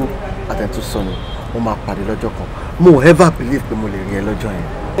ti kú, àtẹ̀tù sọnù, wọ́n máa pàdé lọ́jọ́ kan. Mo ever believe pé mo lè rí ẹ lọ́jọ́ yẹn.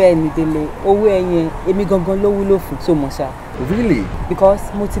 Bẹ́ẹ̀ni Dele, owó ẹyẹn èmi gangan ló wúlò fún tó mọ̀ ṣá. Really? Because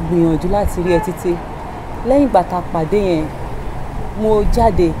mo ti gbìyànjú láti rí ẹ títí. Lẹ́yìn ìgbà tá a pàdé yẹn, mo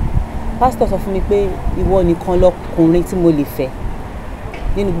jáde. Pásítọ̀ sọ fún mi pé ìwọ nìkan lọkùnrin tí mo lè fẹ́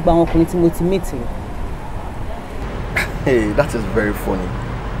nínú gbogbo àwọn ọkùnrin tí mo ti meet rí. Hey, that is very funny.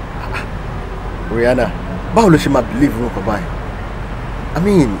 Rihanna, báwo ló ṣe máa believe nǹkan kan báyìí? I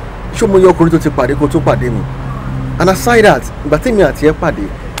mean, ṣé mo yọ ọkùnrin tó ti pàdé kó tó pàdé mi? And aside that, ìgbà tí mi àti ẹ pàdé,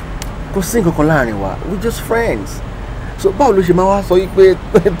 kò sí nǹkan kan láàrin wa, we just friends. So báwo ló ṣe máa wá sọ yìí pé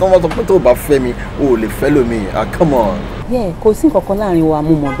tó máa sọ pé tó bá fẹ́ mi, o ò lè fẹ́ lómi? Come on. Yeah, kò sí nǹkan kan láàrin wa,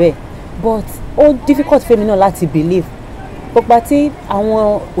 mo mọ̀ bẹ́ẹ̀. But ó difficult fẹ́mi náà láti believe. Pọ̀pá tí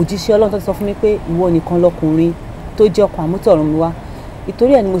àwọn òjíṣẹ́ Ọlọ́run tó ti sọ fún mi pé ìwọ nìkan lọkùnrin tó jẹ́ ọkọ àmútọ̀run mi wá.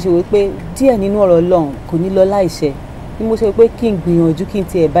 Ìtorí ẹ̀ ni mo ṣe wí pé díẹ̀ nínú ọ̀rọ̀ Ọlọ́run kò ní lọ láìṣẹ. Ni mo ṣe wí pé kí n gbìyànjú kí n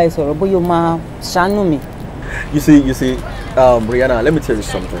tiẹ̀ bá ẹ sọ̀rọ̀ bóyá o máa ṣàánú mi. You see, Rihanna, let me tell you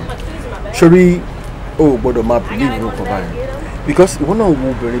something. Ṣorí, o gbọ́dọ̀ máa believe nǹkan báyìí. Because ìwọ náà wo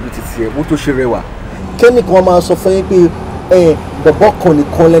obìnrin bíi titi ẹ̀, wọ́n tó ṣe rẹwà. Kẹ́nìkan máa sọ fún yín pé bọ̀bọ̀ kan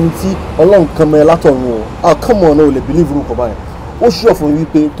nìkan lẹni tí Ọlọ́run kan mẹ́ látọ̀run o. Come on, o lè believe nǹkan báyìí. Ó ṣọ́ fún mi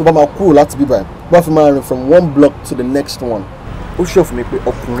wípé tó bá máa kúrò láti bíbá ẹ̀, wọ́n fi máa rìn from one block to the next one. Ó ṣọ́ fún mi pé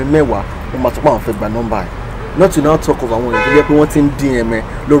ọkùnrin mẹ́wàá ló máa tó pa àwọn fẹ́ gba nọ́mbà ẹ̀. Not to now talk of àwọn èèyàn tó jẹ́ pé wọ́n ti ń DM ẹ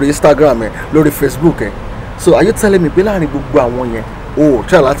lórí Instagram ẹ lórí Facebook ẹ. So are you telling me pé láàrin gbogbo àwọn yẹn o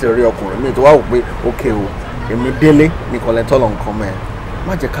try láti rí ọkùnrin mi tó wá wò pé okay o èmi Délé nìkan lẹ́tọ́ lọ nǹkan mẹ́ ẹ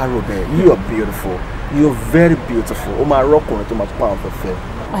má jẹ́ ká rò bẹ́ẹ̀. You are beautiful, you are very beautiful. Ó máa rọ́kùnrin tó máa tó pa àwọn fẹ́fẹ́.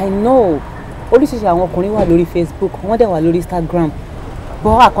 I know oríṣiríṣi àwọn ọkùnrin wà lórí Facebook wọ́n dẹ̀ wà lórí Instagram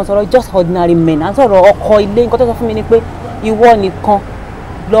bọ́ àkànṣọ̀rọ̀ just ordinary men à ń sọ̀rọ̀ ọkọ ilé nǹkan tó sọ fún mi ni pé ìwọ nìkan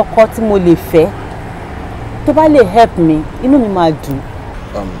lọ́kọ tí mo lè fẹ́ tó bá lè help me inú mi máa dùn.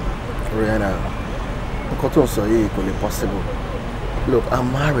 Rihanna, nǹkan tó ń sọ yìí kò lè possible. Look,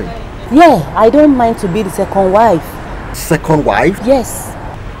 I'm married. Yeah, I don't mind to be the second wife. Second wife? Yes.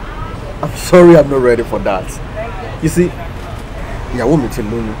 I'm sorry, I'm not ready for that. You see, ìyàwó mi ti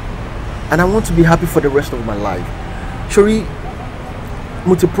lóyún, and I want to be happy for the rest of my life. Ṣorí,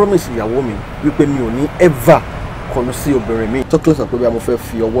 mo ti promise ìyàwó mi wípé mi ò ní ever kọnu sí obìnrin mi. Tó close pé bí mo fẹ́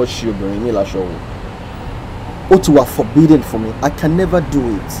fi ọwọ́ ṣe obìnrin mi láṣọ wò. Ó ti wà forbidden for me. I can never do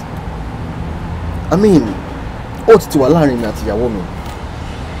it. I mean, ó ti wà láàrin mi àti ìyàwó mi.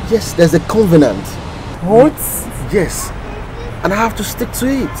 Yes, there's a covenant. What? Yes. And I have to stick to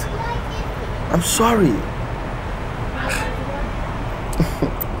it. I'm sorry.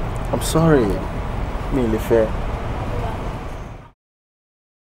 I'm sorry. Mi lè fẹ́.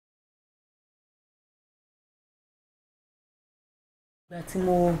 Ìgbà tí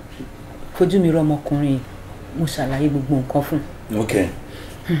mo fojú mi rí ọmọkùnrin, mo ṣàlàyé gbogbo nǹkan fún. Okay.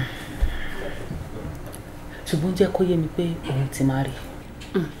 Ṣùgbọ́n jẹ́ kó yé mi pé òun ti máa rí.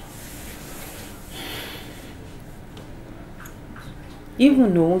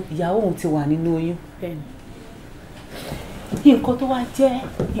 Even though ìyàwó òun ti wà nínú oyún. Nǹkan tó wá jẹ́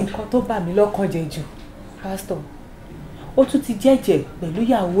nǹkan tó bà mí lọ́kàn jẹ́ jù, Pastor. Ó tún ti jẹ́jẹ́ pẹ̀lú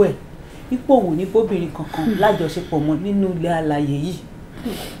ìyàwó ẹ̀ ipò òun ní bóbìnrin kankan lájọṣepọ̀ mọ́ nínú ilé alààyè yìí.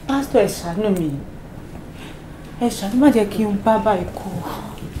 Pastor, ẹ ṣàánú mi. Ẹ ṣàánú, má jẹ́ kí n bá báyìí kú.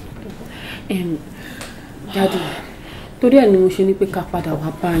 Daddy, torí ẹ̀ ni mo ṣe ní pé ká padà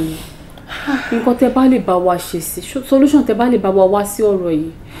wá bá yín. Nǹkan tẹ́ bá lè bá wa ṣe sí, solution tẹ́ bá lè bá wa wá sí ọ̀rọ̀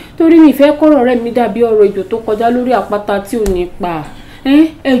yìí. Torí mi fẹ́ kọ́rọ̀ rẹ̀ mi dàbí ọ̀rọ̀ ìjò tó kọjá lórí àpáta tí ò ní pa.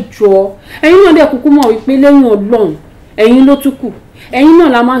 Ẹ jọ̀ọ́, ẹ̀yin náà dẹ̀ kúkú mọ̀ wípé lẹ́yìn Ọlọ́run, ẹ̀yin ló tún kù. Ẹ̀yin náà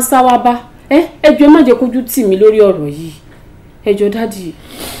la máa ń sá wá bá. Ẹ jọ̀ọ́, ẹ má jẹ́ kójú tì mí lórí ọ̀rọ̀ yìí. Ẹ jọ̀ọ́ Daddy.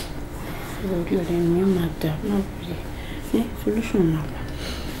 Orí ọ̀rẹ́ mi máa dà, má bẹ̀rẹ̀. Solution máa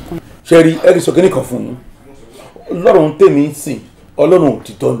wà. Ṣé rí ẹ̀rí sọ kíní kan fún un? Ọlọ́run tèmi sìn, Ọlọ́run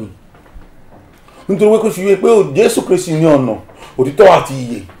òtítọ́ ni. Nítorí pé kó fi wé pé Jésù Kristi ní ọ̀nà òtítọ́ àti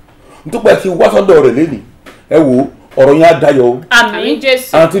ìyè. Nítorí pé kí wá sọ́dọ̀ rẹ̀ lénìí. Ẹ wo ọ̀rọ̀ yẹn á dayọ̀ o. Àmín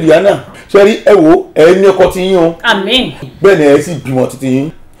Jésù. Àǹtí Rihanna, ṣé rí ẹ wo ẹ ní ọkọ tí yín o. Àmín. Bẹ́ẹ̀ ni ẹ sì bímọ títí yín.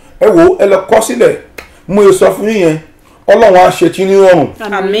 Ẹ wo ẹ lọ kọ sílẹ̀, mo yẹ sọ fún yín yẹn, Ọlọ́run á ṣe tí ní rọrùn.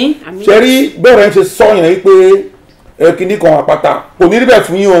 Àmín. Ṣé rí bẹ́ẹ̀ rẹ̀ ń ṣe sọ yẹn wípé kíní kan àpáta kò ní rí bẹ́ẹ̀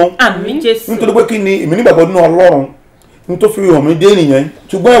fún yín o. Àmín Jésù. Nítorí pé kí ni èmi nígbàgbọ́ nínú Ọlọ́run ní tó fi hàn mí dé nìyẹn.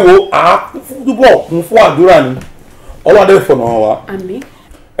 Ṣùgbọ́n ẹ wo túbọ̀ kún fún àdúrà ni Ọlọ́run adé fọ̀nà wa. Àmín.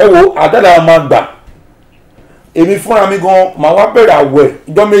 Ẹ wo àdáda máa gbà. Èmi fúnra mi gan máa wá bẹ̀rẹ̀ àwẹ̀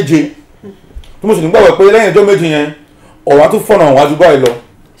ọjọ́ méje tí mo sì nígbàgbọ́ pé lẹ́yìn ọjọ́ méje yẹn ọ̀rọ̀ á tún fọ̀nà wájú báyìí lọ.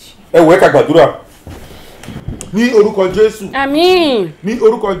 Ẹ wo ẹ ká gbàdúrà. Ní orúkọ Jésù. Àmín. Ní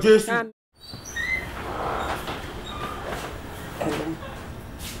orúkọ Jésù.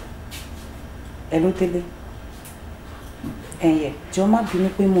 Hello Dele. Jọ̀ọ́ má bínú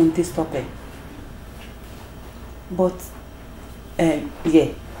pé mo ń disturb ẹ. But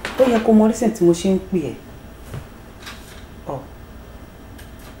ó yẹ kó mọ reason tí mo ṣe ń pè ẹ́.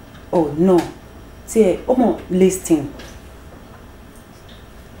 Oh no. Tí ẹ ó mọ̀ listing.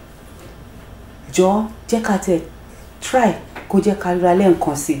 Jọ̀ọ́ jẹ́ ká tẹ try kó jẹ́ ká ríra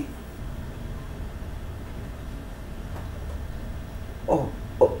lẹ́ẹ̀kan sí.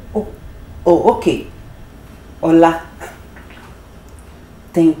 Okay. Ọlá.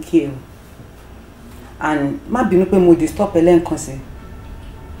 Thank you. And má bínú pé mo disturb ẹ lẹ́ẹ̀kan sí.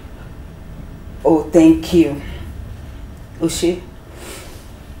 Oh, thank you. O ṣé.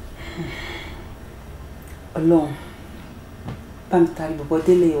 Ọlọ́run, bá mi tari bọ̀bọ̀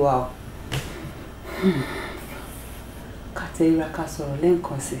Délé wa o. Ká tẹ ìra ká sọ̀rọ̀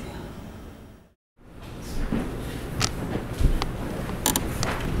lẹ́ẹ̀kan sí.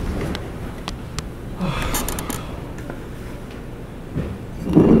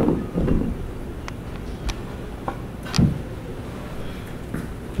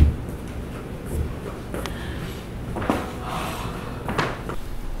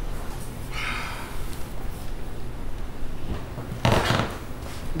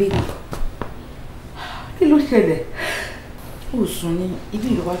 Kí ló ṣẹlẹ̀? Ó sùn ní ibi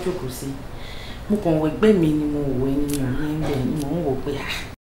ìlú wá jókòó sí. Mo kàn wọ ẹgbẹ́ mi ni mo wò ẹni mi ò ní ẹgbẹ́ ni mò ń wò pé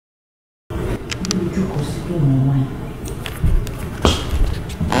mo jókòó sí tó mọ̀ wáyé.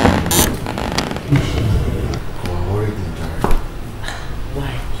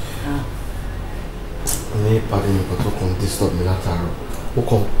 Why? Ní ìpàdé nìkan tó kàn disturb mi látàárọ̀. Ó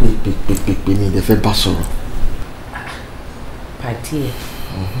kàn pé mi ìdẹ́fẹ́ bá sọ̀rọ̀. Pàdé ẹ̀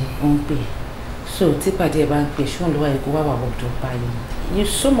ó ń pè. So tí pàdé ẹ̀ bá ń pè ṣóun ló wáyé kó wá wà wọ́pọ̀ báyìí. You're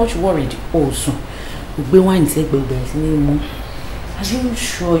so much worried. Ó sùn. Ó gbé wáìnì sẹ́gbẹ̀ẹ́ bẹ̀rẹ̀ sí ní mú. Are you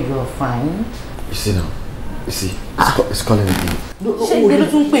sure you're fine? You see now. You see, it's calling me. Ṣé ìgbé ló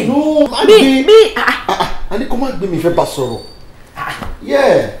tún pè? No, má gbé. A ní kó má gbé mi fẹ́ bá sọ̀rọ̀.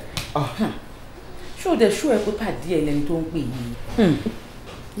 Yeah. Ṣé o dẹ̀ ṣú ẹ pé pàdé ẹ lẹni tó ń pè yìí?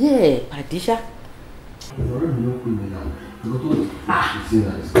 Yeah, pàdé ṣá. Ọ̀rẹ́ mi ló pè mí náà. Ìgbà tó lè ṣe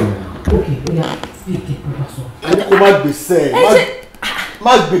náà is coming now. Okay, bóyá bí èké pé bá sọ. A ní kó má gbé sẹ́ẹ̀.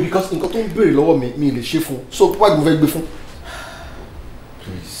 Má gbé because nǹkan tó ń béèrè lọ́wọ́ mi lè ṣe fún. So why mo fẹ́ gbé fún?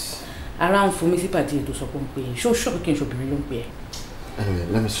 Please. Ara ń fún mi sí pàdé tó sọ pé ń pè é. Ṣé o ṣọ́ọ̀bù kí n ṣobìnrin ló ń pè é? Anyway,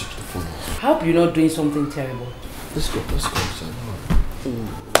 let me switch the phone off. I hope you're not doing something terrible. Let's go.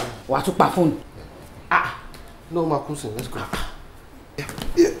 What's up, my phone? No, Marcus, let's go.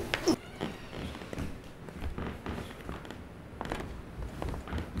 Yeah.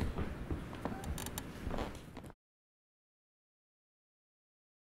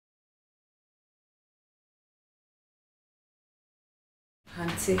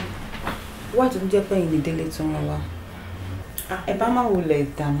 Auntie, why don't you pay in the Dele to me? Ẹ bá má wulẹ̀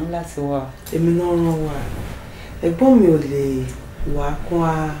ìdààmú láti wá. Èmi náà rán wá. Ẹ̀gbọ́n mi ò lè wá kún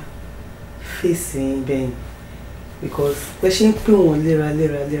á fèsì bẹ́ẹ̀ because pé ṣe ń pè wọ́n léra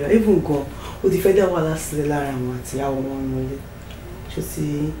even gan ó ti fẹ́ dá wàhálà sílẹ̀ lára àwọn àtìyàwó wọn nílé. Ṣó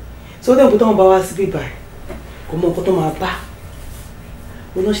ti so dẹ́kun tó wọn bá wá síbí báyìí kò mọ nǹkan tó máa bá.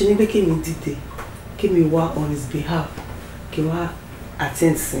 Mo náà ṣe ní pé kémi dìde kémi wá on his behalf kí wá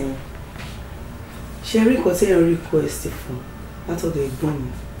attend sí i. Ṣé rí nǹkan tí ẹ̀ ń request fún látọ̀dọ̀ ẹ̀gbọ́n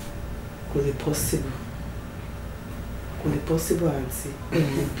mi kò lè possible àǹtí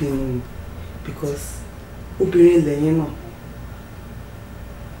ẹ̀yìn obìnrin because obìnrin lẹ́yìn náà.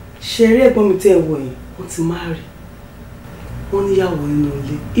 Ṣé rí ẹ̀gbọ́n mi tẹ́ ẹ̀ wọ̀ yẹn wọ́n ti marry wọ́n níyàwó nínú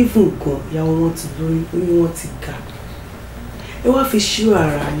ilé even gan ìyàwó wọn ti lóyún oyún wọn ti ga. Ẹ wá fi ṣírò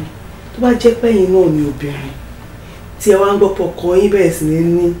ara yín tó bá jẹ́ pẹ́yìn náà ni obìnrin tí ẹ wá ń gbọ́ pọkàn yín bẹ̀rẹ̀ sí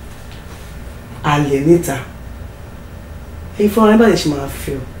ní àlè níta ẹ̀yin fúnra bá lè ṣe máa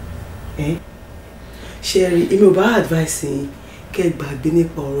fẹ́ ọ ṣe rí èmi ò bá advice yín kẹ́ ẹ gbàgbé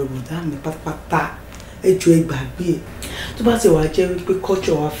nípa ọ̀rọ̀ ìbùdá mi pátápátá ẹ jọ̀ọ́ ẹ gbàgbé ẹ tó bá ti wà jẹ́ wípé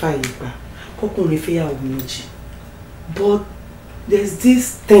culture wa fààyè gbà kọkùnrin fẹ́yàwó méjì but there's this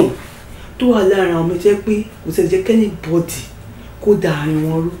thing tó wà lára àwọn méjì pé kò sì jẹ́ kẹ́ni body kó dà àárín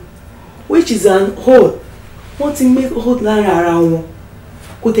wọn rú which is an hole wọ́n ti make hole lára ara wọn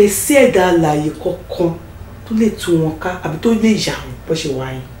kò tẹ̀ sí ẹ̀dá alààyè kankan tó lè tú wọn ká àbí tó lè yà wọn bó ṣe wà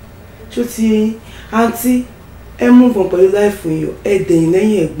yín ṣó ti àǹtí ẹ mú nǹkan pẹ̀lú láìfù yín ẹ dẹ̀yìn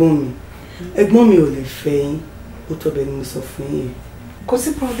lẹ́yìn ẹ̀gbọ́n mi ò lè fẹ́ yín ó tọ́bẹ̀ ni mo sọ fún yín. Kò sí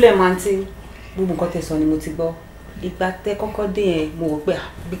problem àǹtí gbogbo nǹkan tẹ́ sọ ni mo ti gbọ́ ìgbà tẹ́ kọ́kọ́ dé yẹn mo wò pé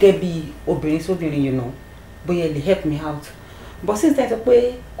gẹ́gẹ́ bí obìnrin sóbìnrin you know bóyá ẹ lè help me out but since tẹ́ sọ pé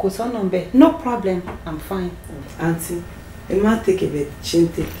kò sọ́nà bẹ́ẹ̀ no problem I'm fine. àǹtí ẹ má take it ṣe ń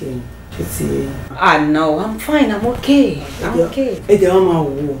take it ṣe ti. No I'm fine I'm okay. ẹ jẹ́ wọ́n máa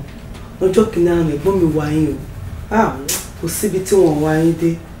wò ó lọ́jọ́ kìíní àná ẹ̀gbọ́n mi wá yín o kò síbi tí wọ́n wá yín dé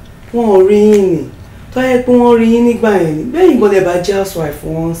wọ́n ò rí yín ni tó yẹ pé wọ́n rí yín nígbà yẹn ni bẹ́ẹ̀ ìgbọ́n ẹ̀ bá jẹ́ housewife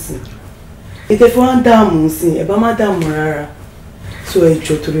wọ́n sìn ètò ìfẹ́ wọn dààmú sìn ẹ̀ bá má dààmú rárá tó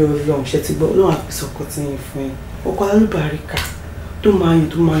ẹjọ́ torí Ọlọ́run ṣe ti gbọ́ Ọlọ́run àpèsè ọkọ tí yín fún yín ọkọ alálùbáríkà tó máa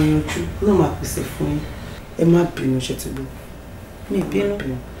yanjú Ọlọ́run àpèsè fún yín ẹ má bínú ṣe ti gbọ́. Mi bínú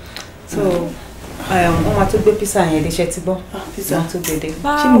so wọ́n máa tó gbé pizza yẹn léṣẹ́ ti gbọ́ pizza máa tó gbé dé.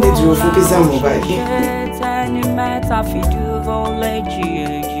 ṣé mi lè dúró fún pizza mọ̀ báyìí. tẹni mẹ́ta fìdúró léjì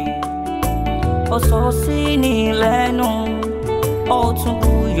ó sọ sí ní lẹ́nu ó tún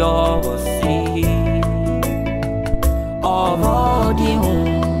buyọ̀ sí ọ̀rọ̀ dìhun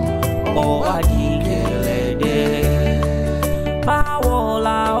ó wá di gẹ̀lẹ́dẹ́. Báwo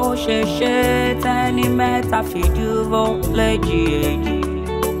la ó ṣe ṣe tẹni mẹ́ta fìdúró léjì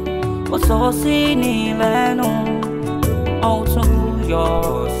ó sọ sí ní lẹ́nu ó tún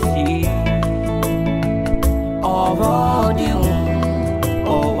buyọ̀ sí ọ̀rọ̀ dìhun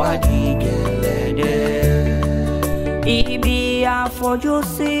ó wá di gẹ̀lẹ́dẹ́. Ibi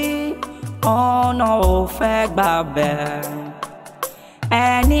àfojúsí ọ̀nà ò fẹ́ gbàbẹ̀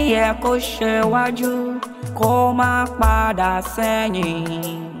ẹni yẹ kó ṣe wájú kó má padà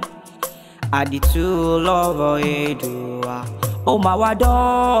sẹ́yìn. Àdìtú lọ́rọ̀ Èdùà ó máa wá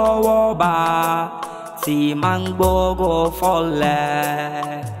dọ́wọ́ bá tí máa ń gbógo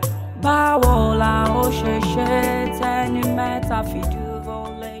fọ́lẹ̀. Báwo la ó ṣe ṣe tẹ́ni mẹ́ta fìdú.